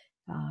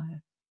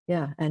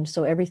 And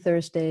so every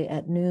Thursday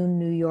at noon,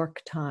 New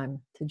York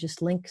time, to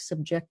just link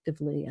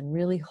subjectively and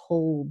really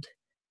hold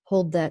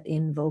that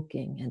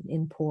invoking and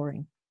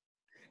inpouring.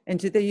 And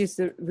do they use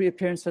the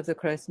reappearance of the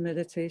Christ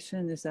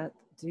meditation? Do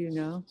you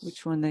know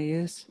which one they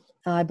use?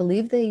 I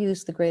believe they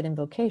use the Great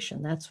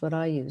Invocation. That's what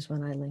I use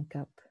when I link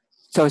up.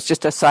 So it's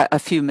just a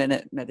few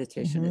minute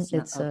meditation.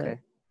 Mm-hmm.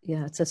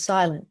 It's a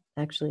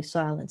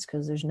silence,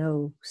 because there's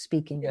no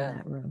speaking in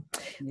that room,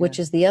 which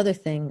is the other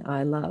thing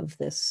I love,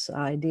 this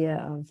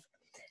idea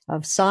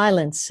of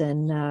silence.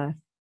 And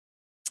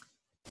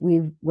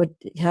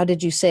how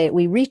did you say it?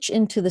 We reach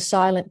into the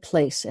silent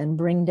place and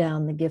bring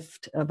down the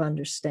gift of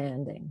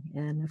understanding.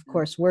 And of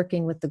course,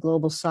 working with the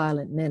Global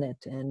Silent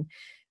Minute and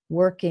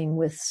working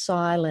with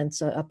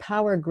silence, a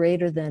power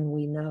greater than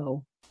we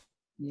know.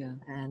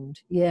 And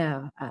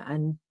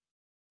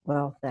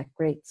that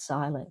great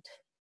silent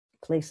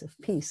place of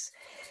peace.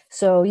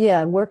 So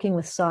working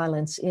with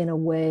silence in a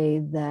way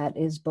that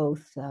is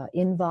both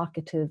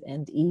invocative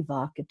and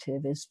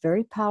evocative is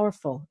very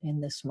powerful in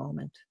this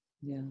moment.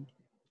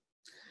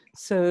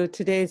 So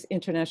today's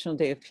International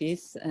Day of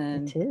Peace,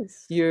 and it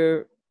is.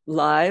 You're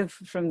live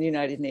from the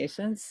United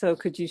Nations. So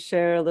could you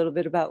share a little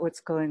bit about what's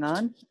going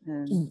on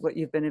and what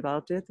you've been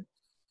involved with?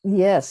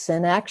 Yes,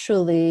 and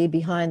actually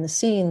behind the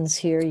scenes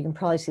here, you can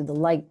probably see the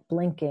light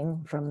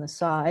blinking from the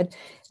side.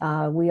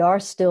 We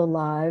are still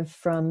live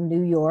from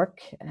New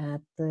York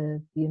at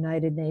the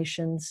United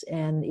Nations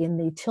and in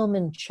the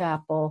Tillman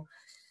Chapel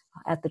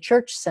at the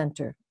Church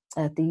Center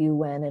at the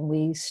UN. And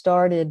we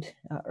started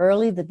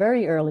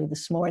very early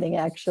this morning,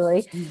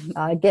 actually,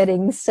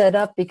 getting set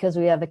up because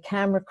we have a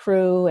camera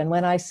crew. And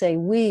when I say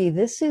we,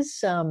 this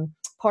is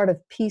part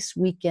of Peace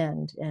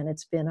Weekend, and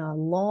it's been a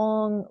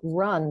long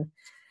run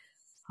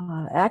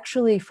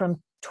actually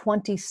from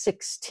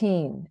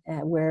 2016,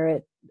 where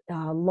it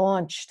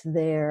launched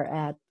there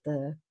at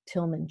the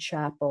Tillman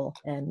Chapel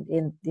and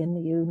in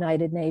the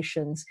United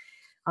Nations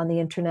on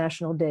the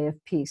International Day of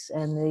Peace.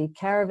 And the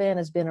caravan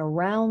has been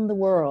around the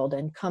world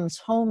and comes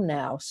home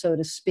now, so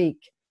to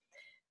speak,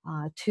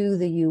 to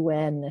the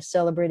UN,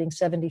 celebrating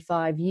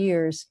 75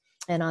 years.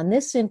 And on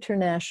this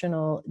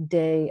International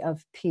Day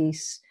of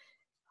Peace,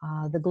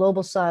 the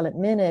Global Silent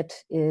Minute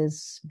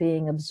is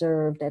being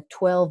observed at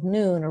 12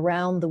 noon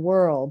around the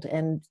world.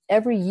 And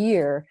every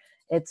year,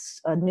 it's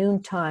a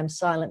noontime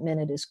silent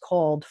minute is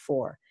called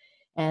for.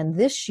 And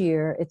this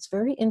year, it's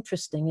very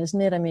interesting,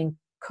 isn't it? I mean,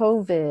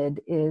 COVID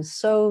is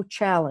so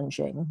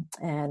challenging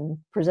and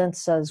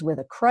presents us with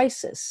a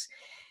crisis.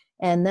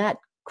 And that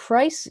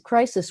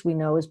crisis we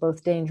know is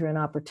both danger and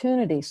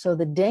opportunity. So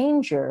the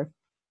danger,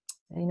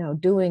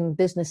 doing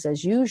business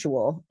as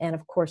usual. And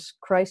of course,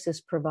 crisis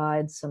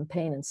provides some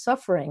pain and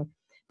suffering,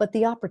 but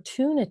the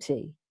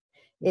opportunity,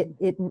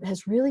 it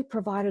has really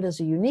provided us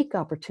a unique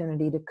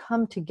opportunity to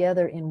come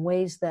together in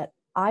ways that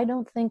I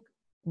don't think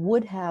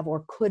would have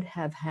or could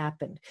have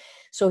happened.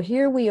 So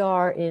here we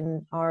are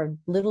in our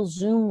little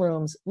Zoom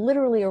rooms,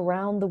 literally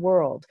around the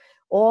world,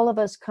 all of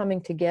us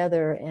coming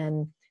together,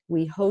 and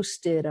we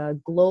hosted a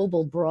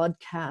global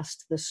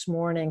broadcast this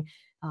morning.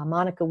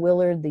 Monica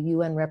Willard, the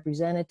UN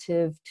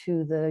representative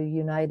to the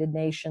United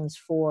Nations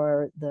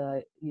for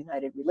the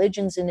United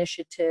Religions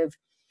Initiative,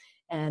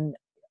 and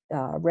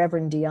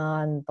Reverend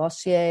Dion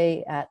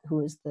Bossier, who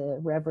is the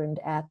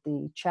Reverend at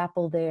the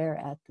chapel there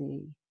at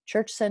the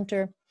Church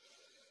Center,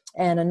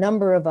 and a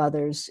number of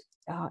others.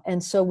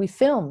 And so we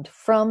filmed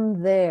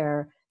from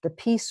there the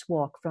peace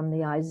walk from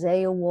the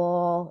Isaiah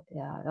Wall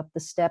up the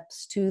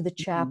steps to the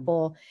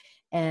chapel,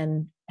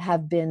 and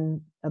have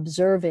been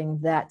observing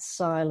that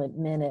silent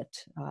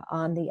minute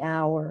on the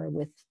hour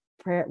with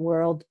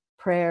world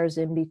prayers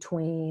in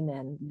between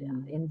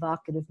and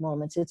invocative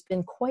moments. It's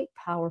been quite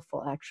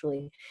powerful,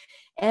 actually.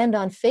 And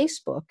on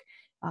Facebook,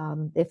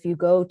 if you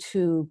go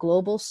to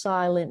Global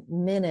Silent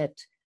Minute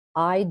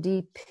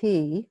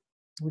IDP,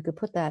 we could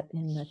put that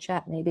in the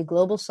chat maybe,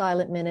 Global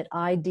Silent Minute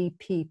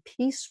IDP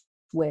Peace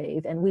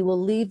Wave, and we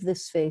will leave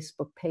this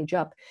Facebook page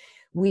up.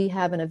 We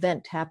have an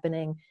event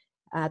happening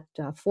at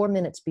 4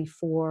 minutes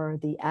before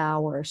the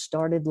hour,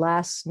 started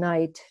last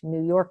night,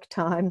 New York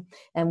time,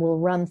 and will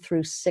run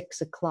through 6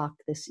 o'clock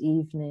this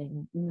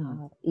evening,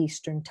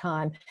 Eastern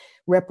time,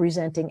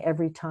 representing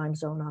every time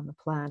zone on the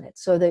planet.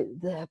 So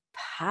the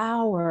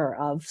power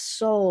of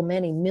so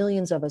many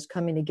millions of us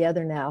coming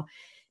together now,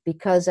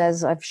 because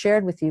as I've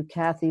shared with you,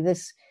 Kathy,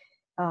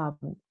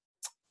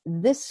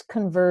 this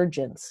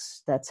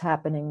convergence that's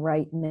happening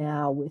right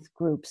now with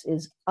groups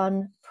is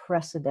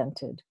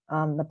unprecedented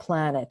on the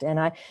planet. And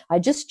I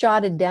just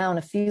jotted down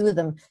a few of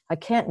them. I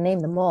can't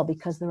name them all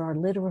because there are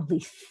literally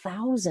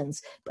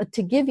thousands. But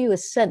to give you a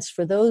sense,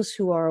 for those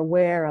who are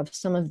aware of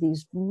some of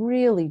these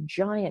really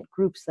giant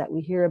groups that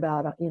we hear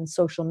about in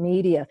social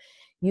media,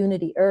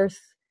 Unity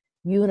Earth,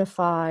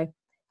 Unify,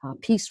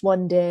 Peace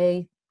One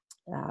Day,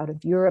 out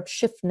of Europe,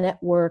 Shift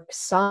Network,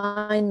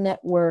 Sign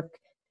Network,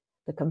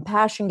 the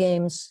Compassion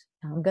Games.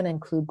 I'm going to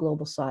include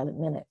Global Silent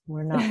Minute.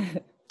 We're not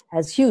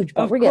as huge,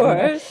 but we're getting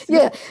there.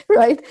 Yeah,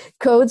 right.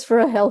 Codes for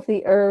a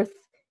Healthy Earth,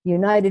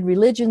 United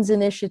Religions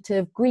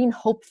Initiative, Green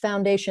Hope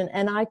Foundation,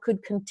 and I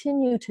could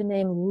continue to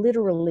name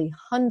literally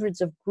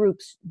hundreds of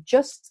groups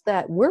just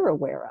that we're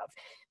aware of,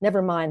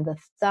 never mind the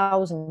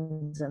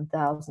thousands and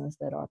thousands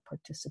that are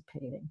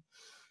participating.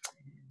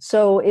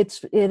 So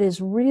it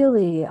is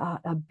really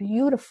a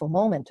beautiful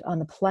moment on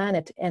the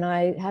planet, and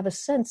I have a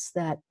sense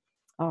that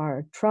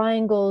our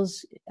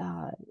triangles,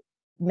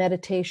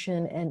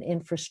 meditation and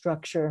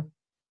infrastructure,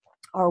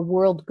 our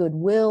world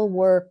goodwill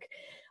work,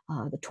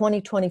 the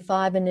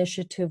 2025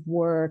 initiative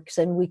works,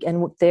 and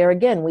there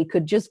again, we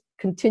could just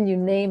continue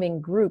naming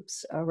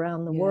groups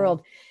around the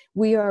world.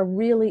 We are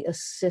really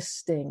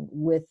assisting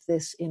with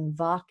this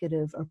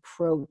invocative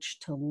approach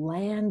to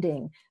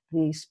landing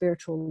the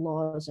spiritual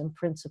laws and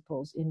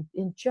principles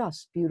in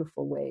just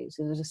beautiful ways.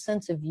 There's a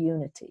sense of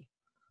unity.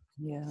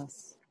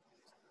 Yes.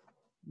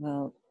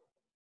 Well,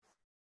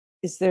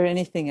 is there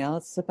anything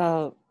else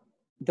about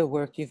the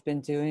work you've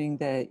been doing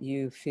that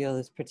you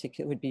feel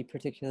would be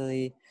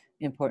particularly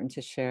important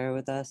to share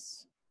with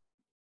us?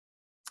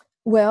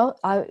 Well,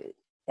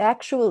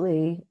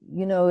 actually,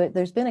 you know,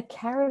 there's been a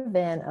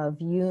caravan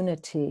of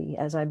unity,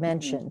 as I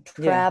mentioned,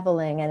 Yeah.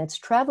 traveling, and it's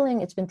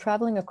been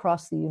traveling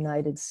across the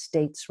United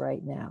States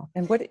right now.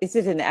 And what is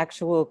it, an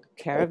actual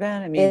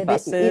caravan? I mean, It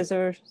buses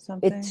or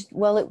something?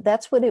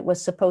 that's what it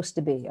was supposed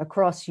to be,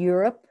 across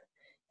Europe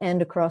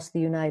and across the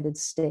United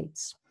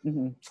States.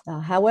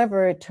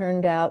 However, it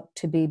turned out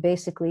to be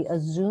basically a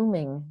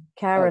Zooming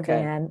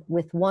caravan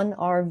with one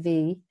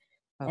RV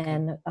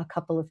and a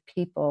couple of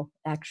people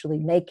actually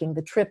making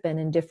the trip, and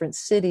in different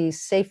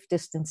cities, safe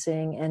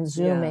distancing and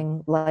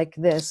Zooming like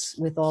this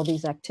with all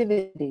these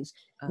activities.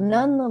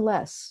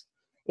 Nonetheless,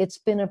 it's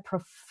been a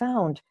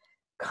profound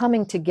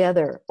coming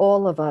together,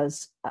 all of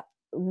us,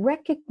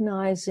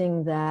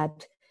 recognizing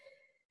that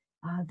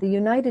the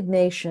United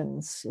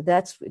Nations,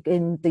 that's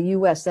in the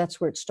US, that's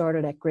where it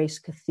started at Grace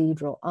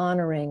Cathedral,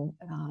 honoring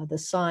the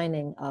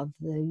signing of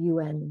the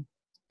UN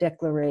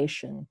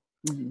Declaration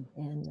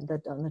and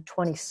on the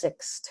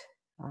 26th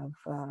of...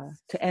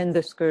 to end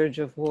the scourge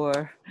of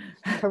war.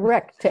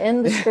 Correct, to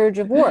end the scourge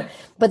of war.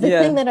 But the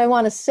thing that I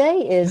want to say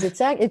is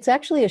it's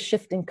actually a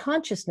shift in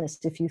consciousness,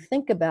 if you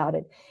think about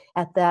it,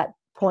 at that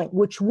point,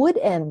 which would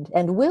end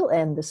and will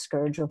end the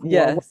scourge of war.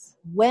 Yes.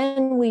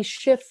 When we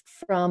shift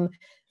from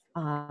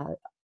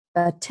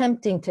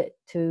attempting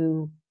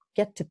to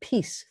get to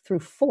peace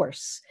through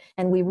force,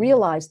 and we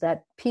realize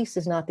that peace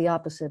is not the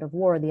opposite of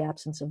war, the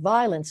absence of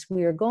violence,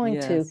 we are going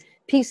to,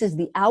 peace is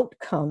the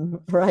outcome,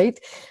 right,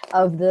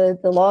 of the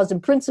laws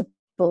and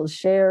principles,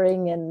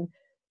 sharing and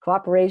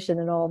cooperation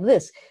and all of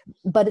this.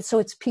 But so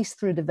it's peace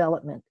through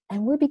development,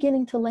 and we're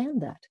beginning to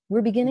land that.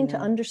 We're beginning to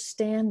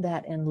understand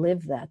that and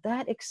live that.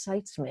 That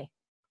excites me.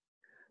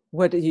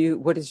 What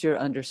is your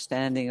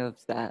understanding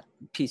of that,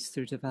 peace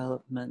through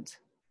development?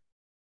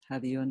 How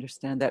do you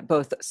understand that,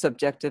 both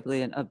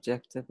subjectively and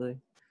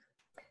objectively?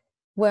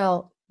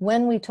 Well,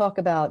 when we talk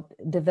about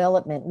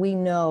development, we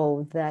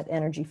know that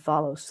energy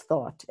follows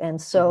thought.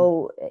 And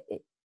so,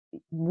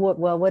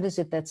 what is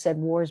it that said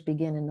wars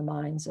begin in the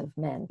minds of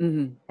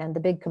men? And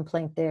the big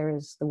complaint there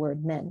is the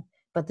word men.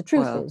 But the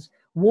truth is,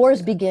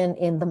 wars begin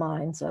in the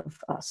minds of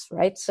us,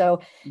 right?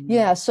 So,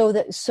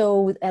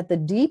 so at the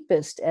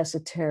deepest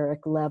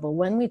esoteric level,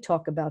 when we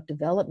talk about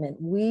development,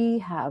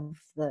 we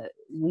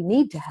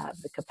need to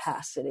have the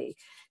capacity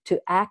to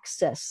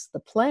access the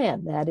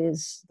plan that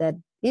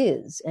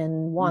is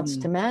and wants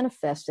to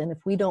manifest. And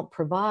if we don't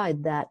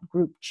provide that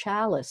group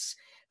chalice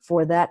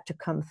for that to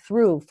come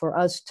through, for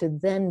us to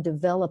then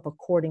develop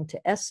according to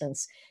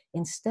essence,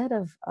 instead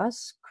of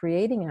us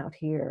creating out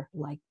here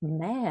like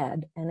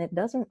mad, and it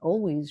doesn't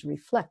always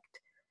reflect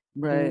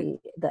the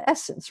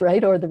essence,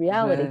 right, or the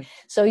reality.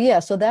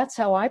 So that's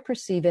how I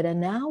perceive it.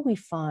 And now we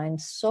find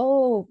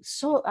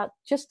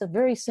just a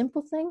very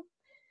simple thing,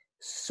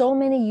 so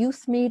many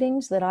youth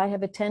meetings that I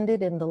have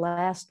attended in the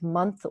last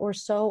month or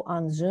so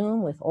on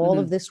Zoom, with all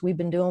of this we've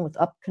been doing with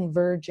Up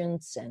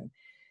Convergence and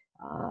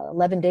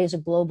 11 Days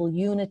of Global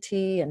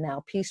Unity, and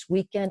now Peace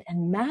Weekend,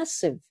 and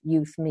massive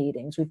youth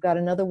meetings. We've got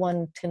another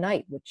one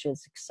tonight, which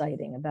is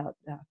exciting, about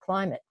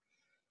climate.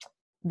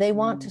 They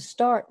want to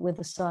start with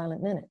a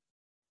silent minute.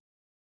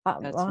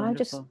 That's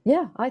wonderful.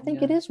 I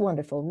think it is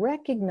wonderful,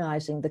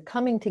 recognizing the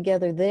coming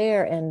together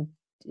there and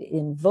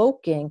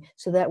invoking,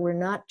 so that we're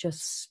not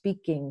just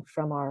speaking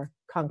from our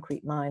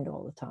concrete mind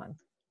all the time.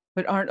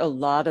 But aren't a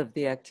lot of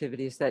the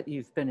activities that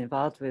you've been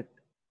involved with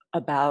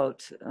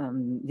about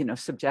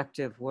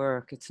subjective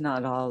work? It's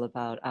not all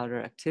about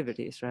outer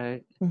activities,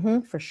 right?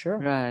 For sure.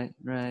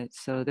 Right.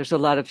 So there's a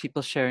lot of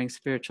people sharing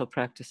spiritual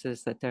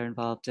practices that they're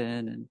involved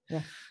in,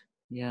 and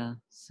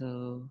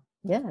so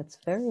it's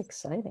very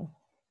exciting.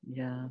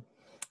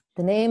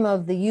 The name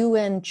of the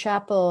UN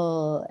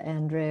chapel,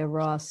 Andrea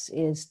Ross,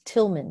 is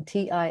Tillman,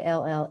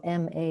 Tillman.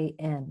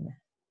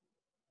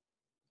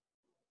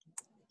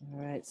 All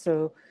right,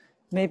 so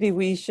maybe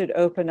we should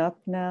open up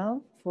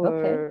now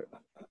for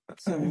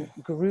some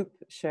group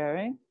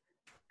sharing,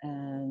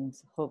 and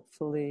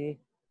hopefully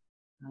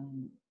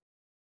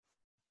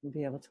we'll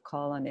be able to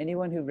call on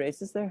anyone who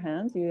raises their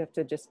hand. You have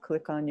to just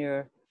click on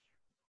your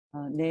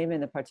name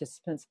in the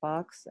participants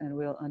box, and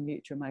we'll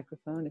unmute your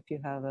microphone if you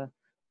have a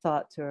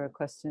thought or a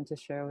question to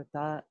share with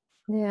that.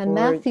 Yeah, and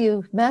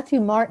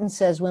Matthew Martin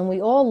says, when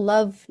we all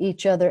love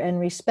each other and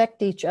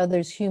respect each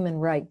other's human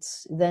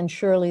rights, then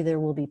surely there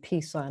will be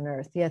peace on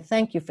earth. Yeah,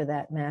 thank you for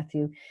that,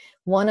 Matthew.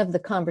 One of the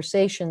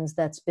conversations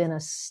that's been a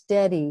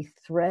steady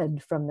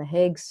thread from the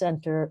Hague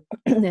Center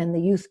and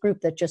the youth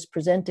group that just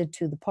presented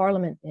to the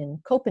Parliament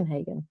in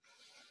Copenhagen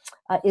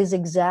is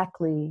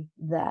exactly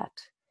that.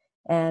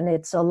 And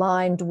it's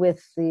aligned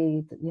with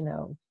the,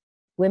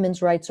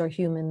 women's rights are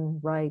human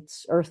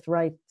rights, earth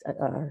rights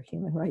are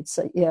human rights,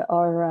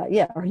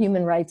 are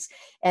human rights,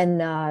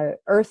 and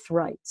earth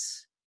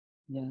rights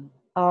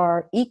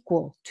are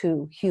equal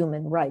to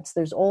human rights.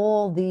 There's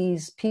all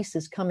these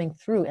pieces coming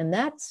through, and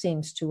that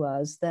seems to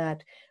us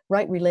that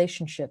right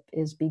relationship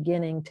is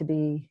beginning to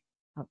be,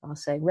 I'll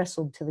say,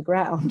 wrestled to the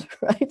ground,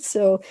 right?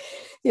 So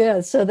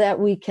that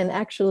we can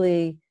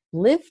actually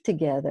live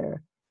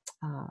together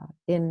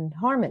in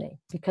harmony,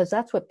 because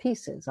that's what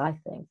peace is, I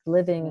think,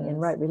 living in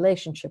right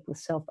relationship with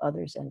self,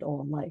 others, and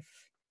all life.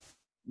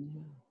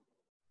 Yeah.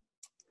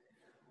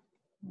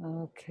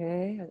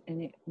 Okay,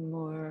 any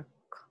more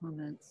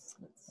comments?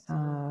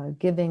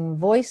 Giving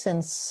voice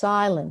and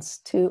silence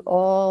to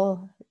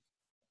all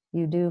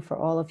you do for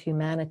all of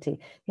humanity.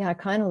 Yeah, I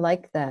kind of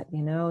like that,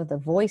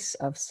 the voice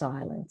of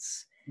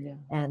silence. Yeah.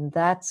 And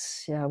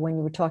that's when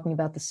you were talking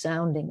about the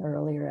sounding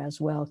earlier as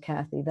well,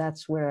 Kathy,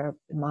 that's where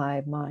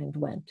my mind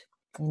went,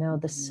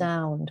 the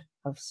sound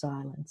of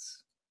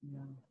silence.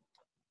 Yeah.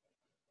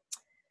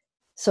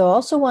 So I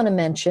also want to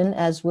mention,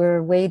 as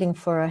we're waiting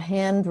for a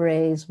hand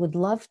raise, would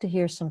love to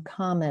hear some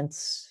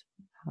comments.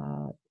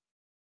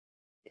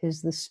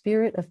 Is the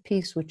spirit of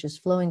peace which is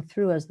flowing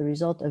through as the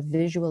result of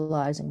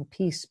visualizing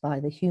peace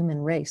by the human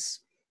race?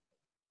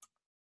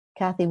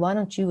 Kathy, why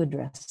don't you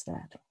address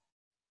that?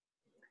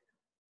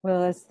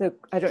 Well,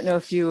 I don't know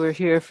if you were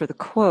here for the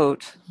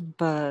quote,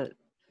 but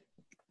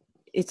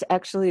it's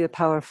actually a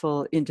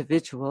powerful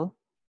individual.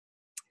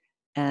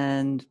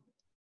 And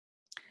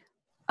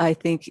I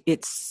think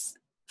it's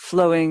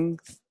flowing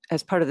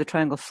as part of the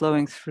triangle,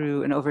 flowing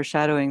through and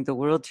overshadowing the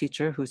world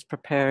teacher who's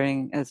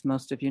preparing, as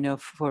most of you know,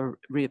 for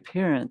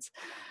reappearance.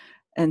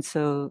 And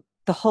so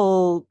the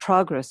whole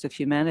progress of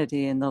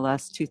humanity in the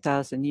last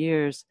 2,000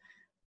 years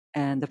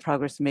and the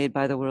progress made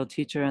by the world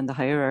teacher and the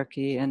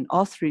hierarchy and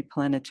all three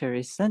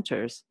planetary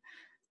centers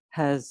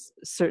has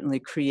certainly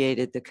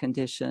created the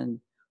condition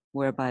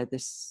whereby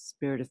this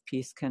spirit of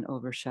peace can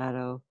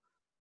overshadow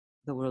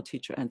the world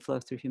teacher and flow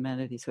through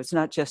humanity. So it's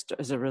not just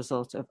as a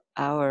result of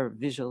our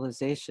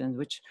visualization,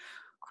 which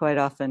quite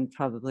often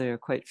probably are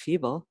quite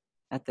feeble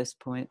at this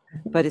point,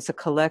 but it's a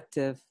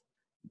collective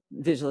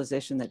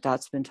visualization that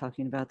Dot's been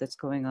talking about that's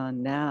going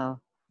on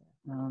now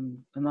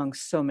among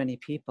so many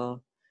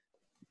people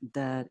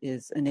that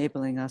is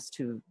enabling us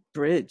to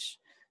bridge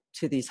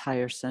to these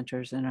higher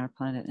centers in our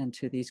planet and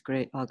to these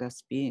great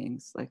august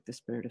beings like the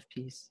spirit of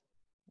peace.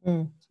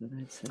 That's what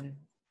I'd say.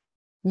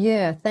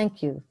 Yeah,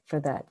 thank you for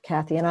that,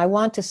 Kathy. And I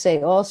want to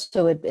say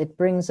also, it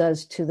brings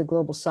us to the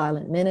Global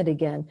Silent Minute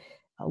again.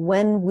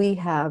 When we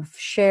have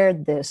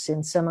shared this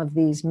in some of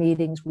these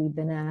meetings we've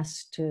been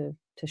asked to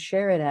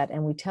share it at,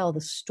 and we tell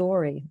the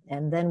story,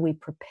 and then we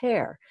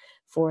prepare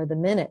for the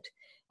minute.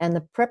 And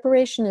the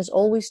preparation is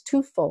always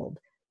twofold.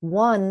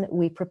 One,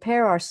 we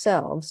prepare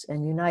ourselves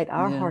and unite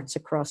our hearts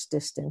across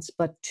distance.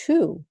 But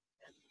two,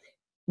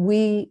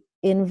 we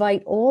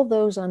invite all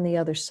those on the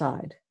other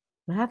side.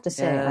 I have to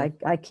say,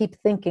 I keep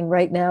thinking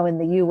right now in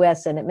the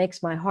U.S., and it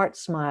makes my heart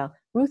smile,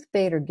 Ruth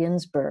Bader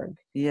Ginsburg.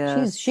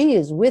 Yes. She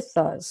is with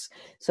us.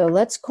 So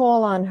let's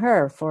call on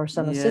her for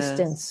some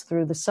assistance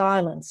through the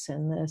silence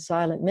and the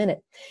silent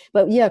minute.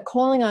 But yeah,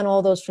 calling on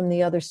all those from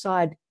the other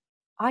side,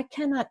 I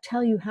cannot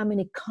tell you how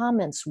many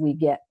comments we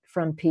get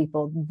from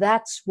people.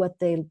 That's what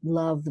they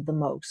love the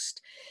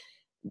most.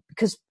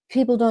 Because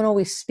people don't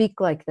always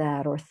speak like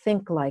that or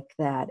think like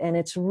that. And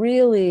it's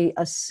really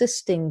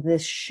assisting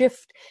this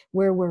shift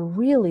where we're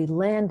really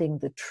landing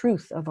the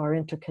truth of our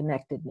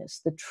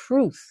interconnectedness, the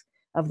truth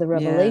of the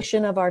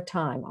revelation of our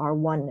time, our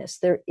oneness.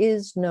 There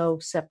is no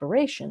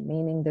separation,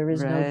 meaning there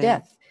is no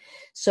death.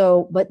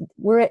 So, but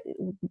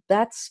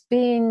that's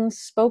being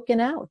spoken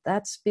out.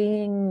 That's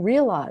being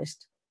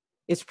realized.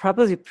 It's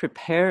probably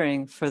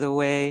preparing for the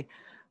way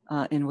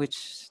in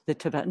which the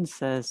Tibetan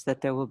says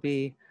that there will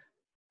be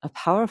a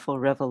powerful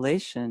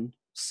revelation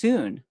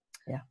soon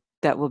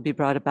that will be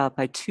brought about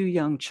by two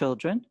young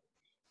children,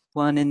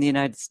 one in the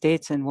United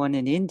States and one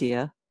in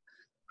India,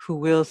 who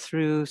will,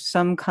 through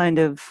some kind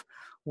of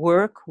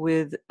work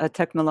with a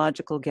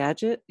technological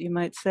gadget, you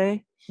might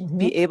say,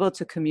 be able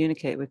to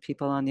communicate with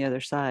people on the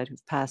other side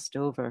who've passed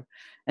over.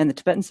 And the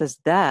Tibetan says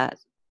that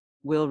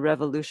will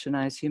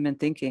revolutionize human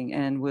thinking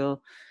and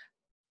will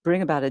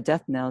bring about a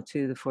death knell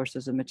to the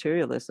forces of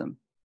materialism.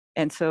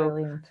 And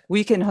so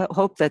we can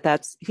hope that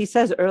that's, he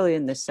says early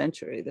in this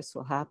century, this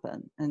will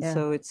happen. And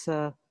so it's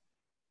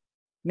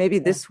maybe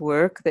this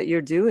work that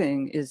you're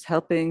doing is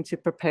helping to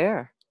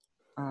prepare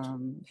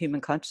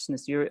human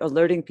consciousness. You're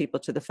alerting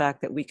people to the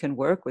fact that we can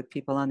work with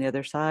people on the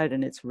other side,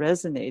 and it's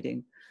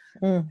resonating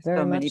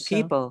so many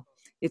people.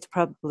 It's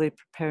probably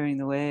preparing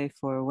the way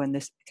for when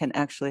this can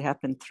actually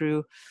happen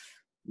through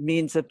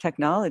means of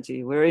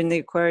technology. We're in the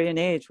Aquarian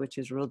age, which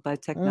is ruled by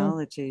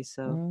technology.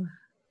 So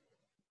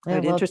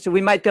quite interesting.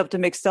 We might be able to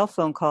make cell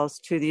phone calls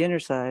to the inner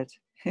side.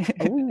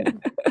 Ooh,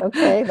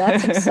 okay,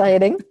 that's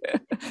exciting.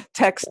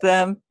 Text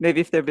them. Maybe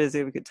if they're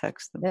busy, we could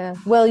text them. Yeah.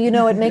 Well,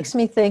 it makes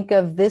me think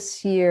of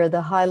this year,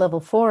 the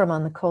high-level forum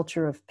on the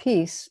culture of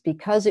peace,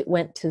 because it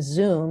went to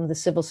Zoom, the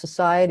civil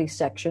society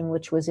section,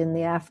 which was in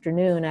the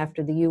afternoon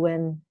after the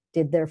UN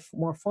did their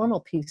more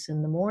formal piece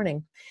in the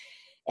morning.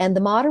 And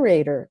the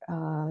moderator,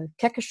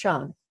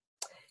 Kekashan,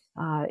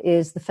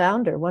 is the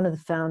founder, one of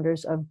the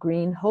founders of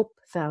Green Hope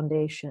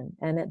Foundation.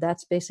 And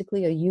that's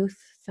basically a youth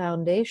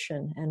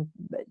foundation. And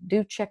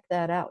do check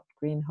that out,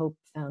 Green Hope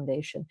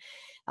Foundation.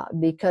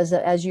 Because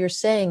as you're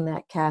saying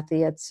that,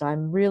 Kathy,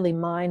 I'm really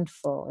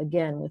mindful,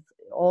 again, with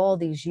all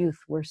these youth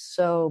we're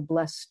so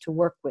blessed to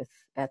work with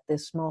at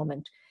this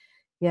moment.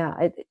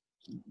 Yeah,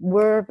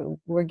 we're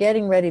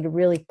getting ready to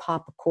really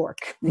pop a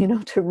cork,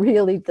 to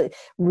really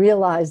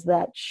realize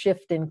that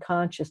shift in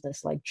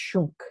consciousness, like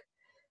chunk,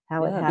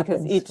 how it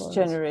happens. Because each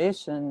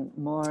generation,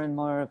 more and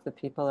more of the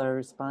people are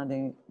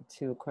responding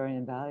to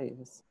Aquarian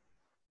values.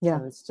 Yeah.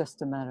 So it's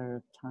just a matter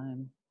of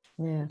time.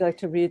 Yeah. Would you like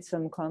to read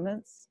some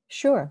comments?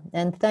 Sure.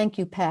 And thank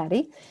you,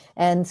 Patty.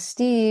 And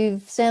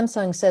Steve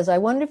Samsung says, I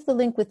wonder if the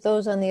link with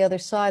those on the other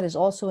side is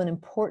also an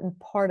important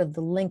part of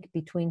the link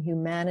between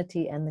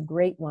humanity and the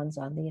great ones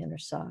on the inner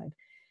side.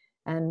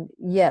 And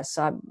yes,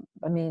 I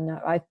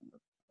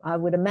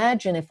would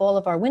imagine if all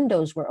of our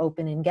windows were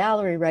open in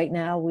gallery right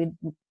now,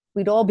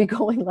 we'd all be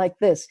going like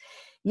this.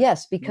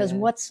 Yes, because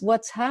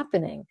what's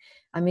happening?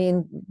 I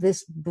mean,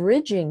 this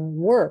bridging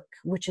work,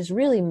 which is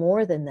really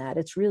more than that,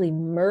 it's really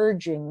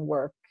merging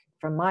work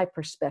from my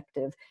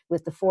perspective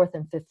with the fourth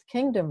and fifth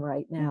kingdom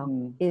right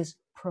now is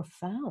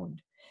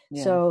profound.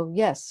 Yeah. So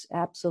yes,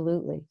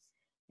 absolutely.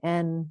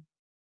 And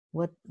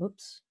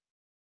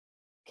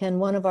can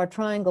one of our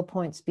triangle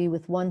points be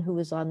with one who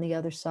is on the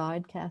other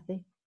side,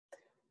 Kathy?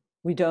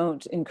 We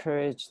don't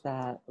encourage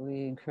that.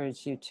 We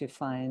encourage you to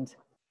find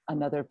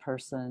another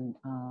person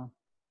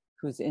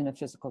who's in a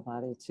physical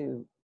body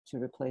to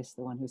replace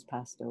the one who's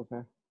passed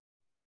over.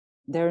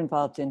 They're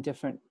involved in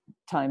different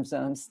time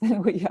zones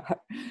than we are.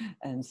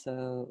 And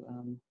so,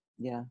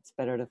 it's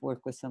better to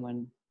work with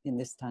someone in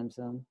this time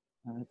zone,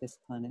 this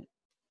planet.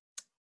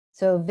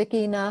 So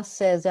Vicky Nass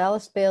says,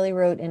 Alice Bailey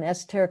wrote in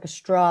Esoteric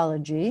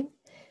Astrology,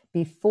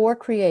 before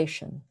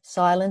creation,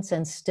 silence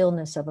and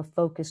stillness of a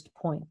focused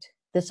point.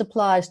 This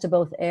applies to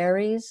both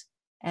Aries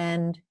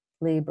and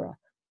Libra,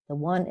 the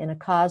one in a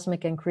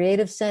cosmic and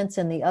creative sense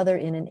and the other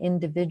in an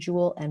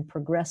individual and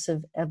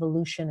progressive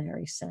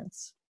evolutionary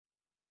sense.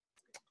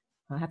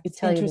 I have to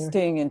tell you, it's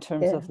interesting in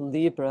terms of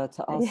Libra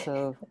to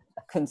also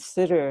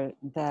consider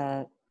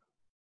that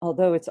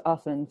although it's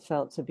often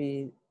felt to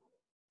be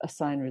a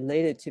sign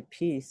related to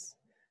peace,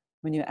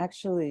 when you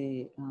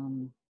actually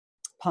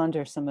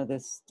ponder some of the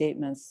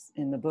statements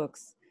in the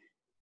books,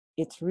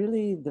 it's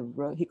really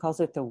he calls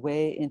it the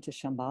way into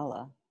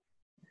Shambhala.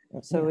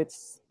 So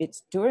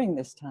it's during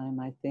this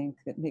time, I think,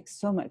 that makes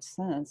so much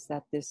sense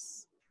that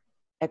this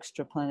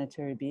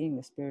extraplanetary being,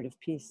 the spirit of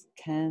peace,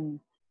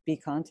 can be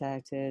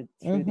contacted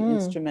through the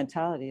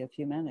instrumentality of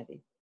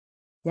humanity.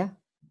 Yeah.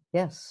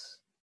 Yes.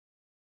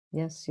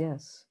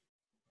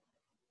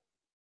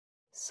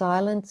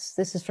 Silence,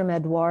 this is from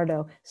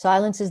Eduardo.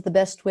 Silence is the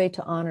best way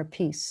to honor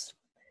peace.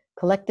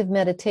 Collective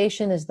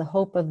meditation is the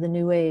hope of the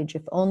new age.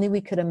 If only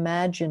we could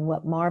imagine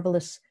what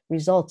marvelous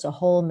results a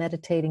whole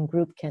meditating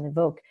group can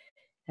evoke.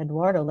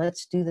 Eduardo,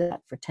 let's do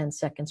that for 10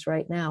 seconds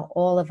right now.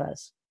 All of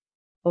us,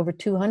 over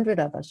 200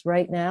 of us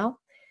right now.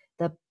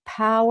 The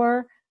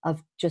power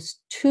of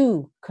just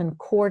 2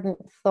 concordant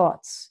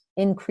thoughts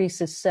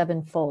increases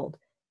 7-fold.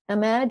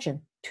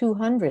 Imagine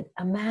 200.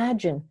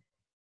 Imagine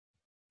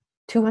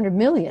 200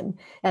 million.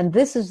 And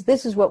this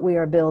is what we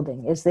are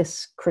building, is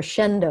this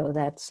crescendo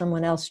that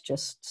someone else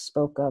just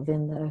spoke of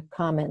in the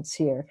comments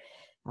here.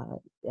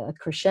 A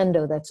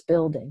crescendo that's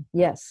building.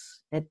 Yes,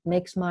 it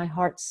makes my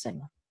heart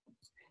sing.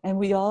 And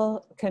we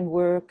all can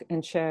work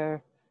and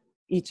share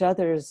each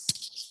other's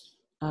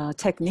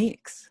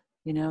techniques.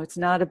 It's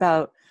not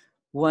about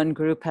one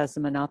group has a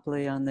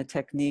monopoly on the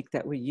technique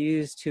that we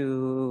use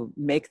to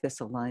make this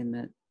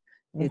alignment.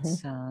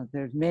 It's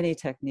there's many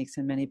techniques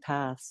and many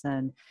paths,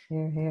 and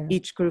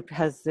each group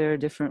has their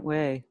different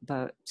way,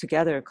 but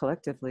together,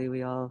 collectively,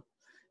 we all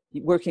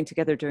working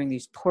together during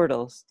these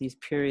portals, these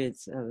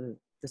periods of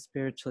the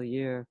spiritual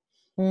year,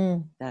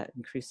 that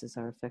increases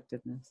our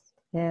effectiveness.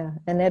 Yeah,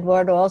 and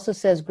Eduardo also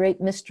says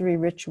great mystery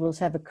rituals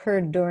have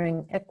occurred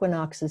during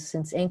equinoxes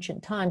since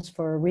ancient times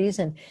for a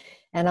reason.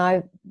 And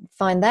I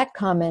find that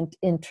comment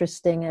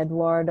interesting,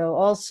 Eduardo,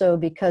 also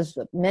because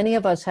many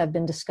of us have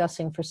been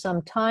discussing for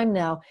some time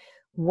now,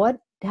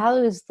 how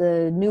is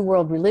the New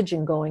World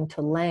religion going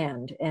to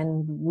land?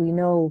 And we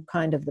know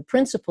kind of the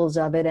principles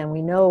of it, and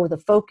we know the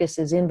focus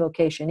is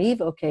invocation,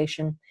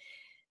 evocation.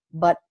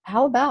 But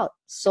how about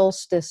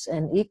solstice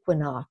and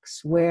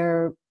equinox,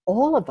 where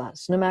all of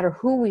us, no matter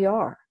who we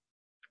are,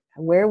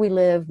 where we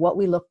live, what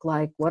we look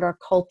like, what our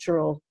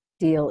cultural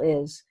deal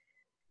is,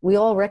 we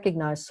all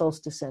recognize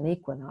solstice and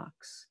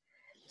equinox.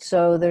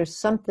 So there's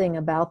something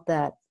about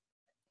that.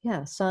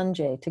 Yeah,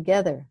 Sanjay,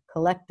 together,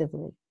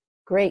 collectively.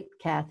 Great,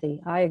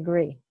 Kathy, I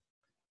agree.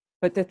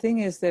 But the thing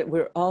is that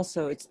we're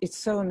also, it's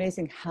so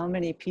amazing how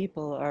many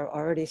people are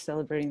already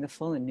celebrating the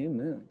full and new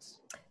moons,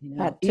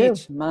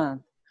 each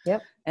month.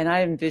 Yep. And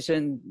I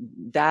envision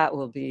that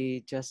will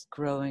be just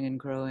growing and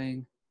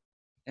growing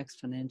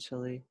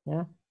exponentially.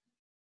 Yeah.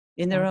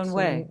 In their own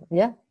way.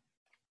 Yeah.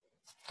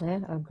 Yeah,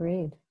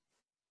 agreed.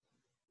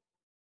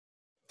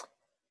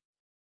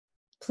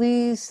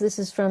 Please, this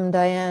is from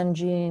Diane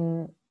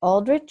Jean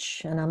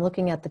Aldrich, and I'm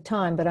looking at the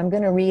time, but I'm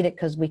going to read it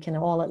because we can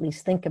all at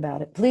least think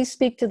about it. Please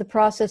speak to the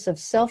process of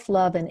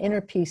self-love and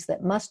inner peace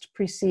that must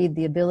precede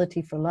the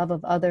ability for love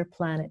of other,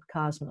 planet,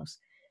 cosmos.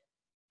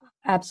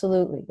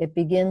 Absolutely. It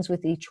begins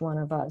with each one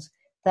of us.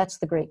 That's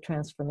the great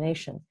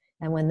transformation.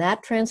 And when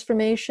that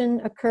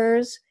transformation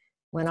occurs,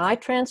 when I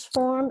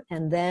transform,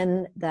 and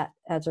then that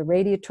as a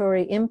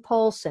radiatory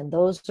impulse, and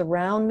those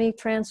around me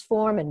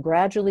transform, and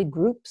gradually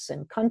groups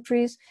and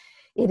countries,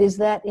 it is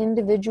that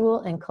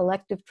individual and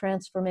collective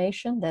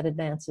transformation that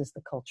advances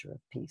the culture of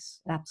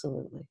peace.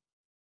 Absolutely.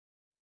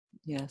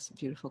 Yes,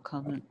 beautiful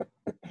comment.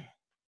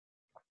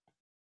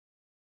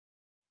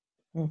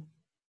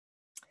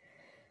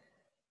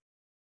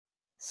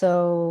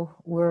 So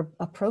we're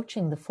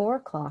approaching the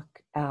 4:00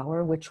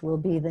 hour, which will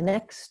be the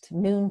next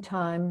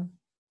noontime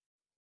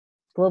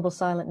Global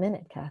Silent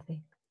Minute,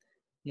 Kathy.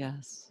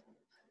 Yes.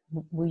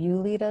 Will you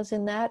lead us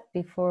in that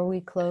before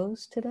we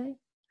close today?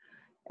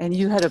 And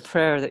you had a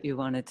prayer that you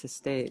wanted to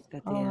state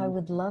at the end. I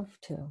would love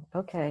to.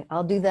 Okay,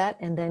 I'll do that,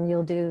 and then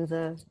you'll do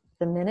the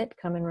minute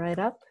coming right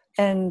up.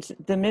 And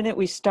the minute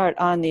we start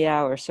on the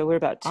hour, so we're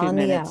about 2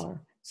 minutes. On the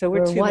hour. So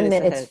we're 2 minutes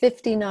ahead. It's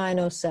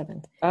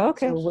 59:07. Oh,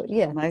 okay.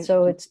 So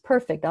so it's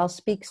perfect. I'll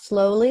speak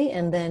slowly,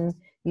 and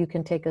then you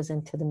can take us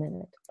into the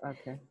minute.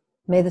 Okay.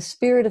 May the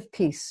spirit of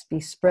peace be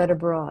spread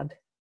abroad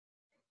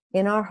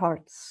in our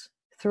hearts,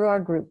 through our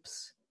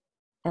groups,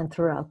 and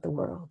throughout the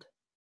world.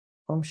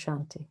 Om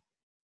Shanti.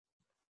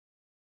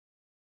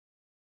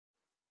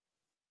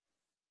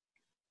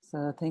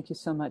 So thank you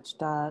so much,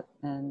 Dot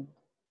and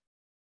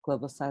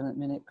Global Silent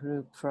Minute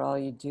Group, for all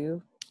you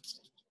do.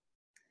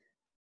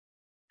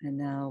 And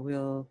now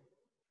we'll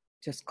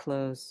just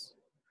close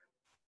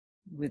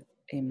with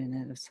a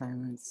minute of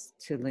silence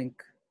to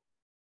link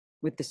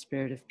with the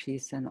spirit of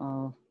peace and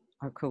all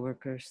our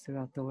co-workers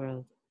throughout the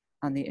world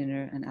on the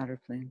inner and outer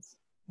planes.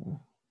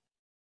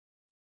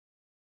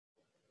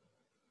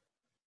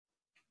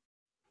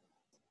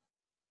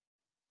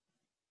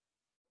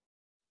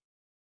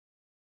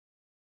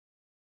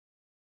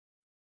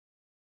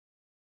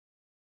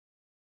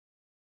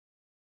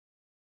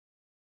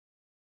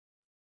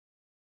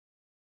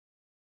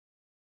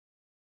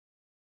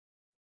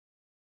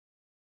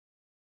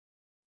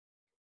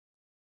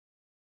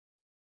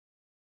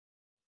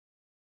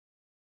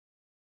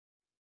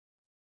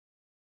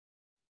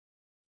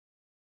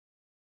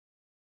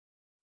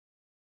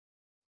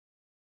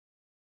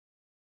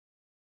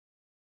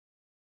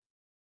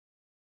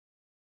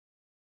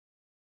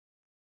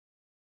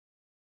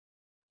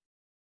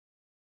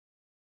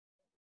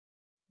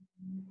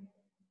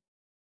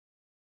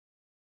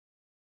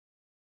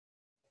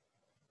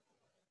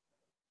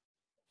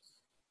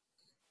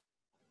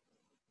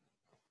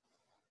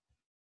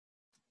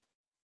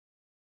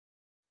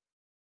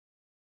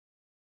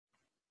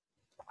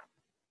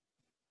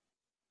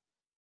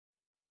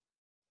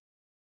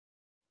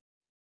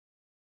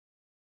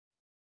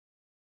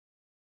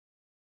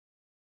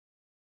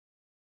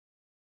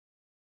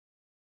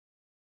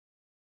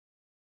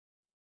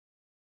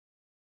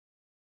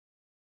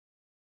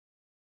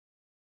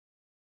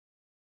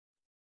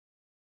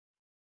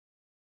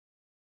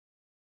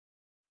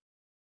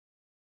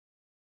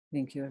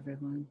 Thank you,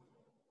 everyone.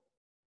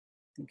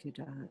 Thank you,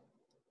 Dot.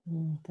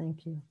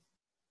 Thank you.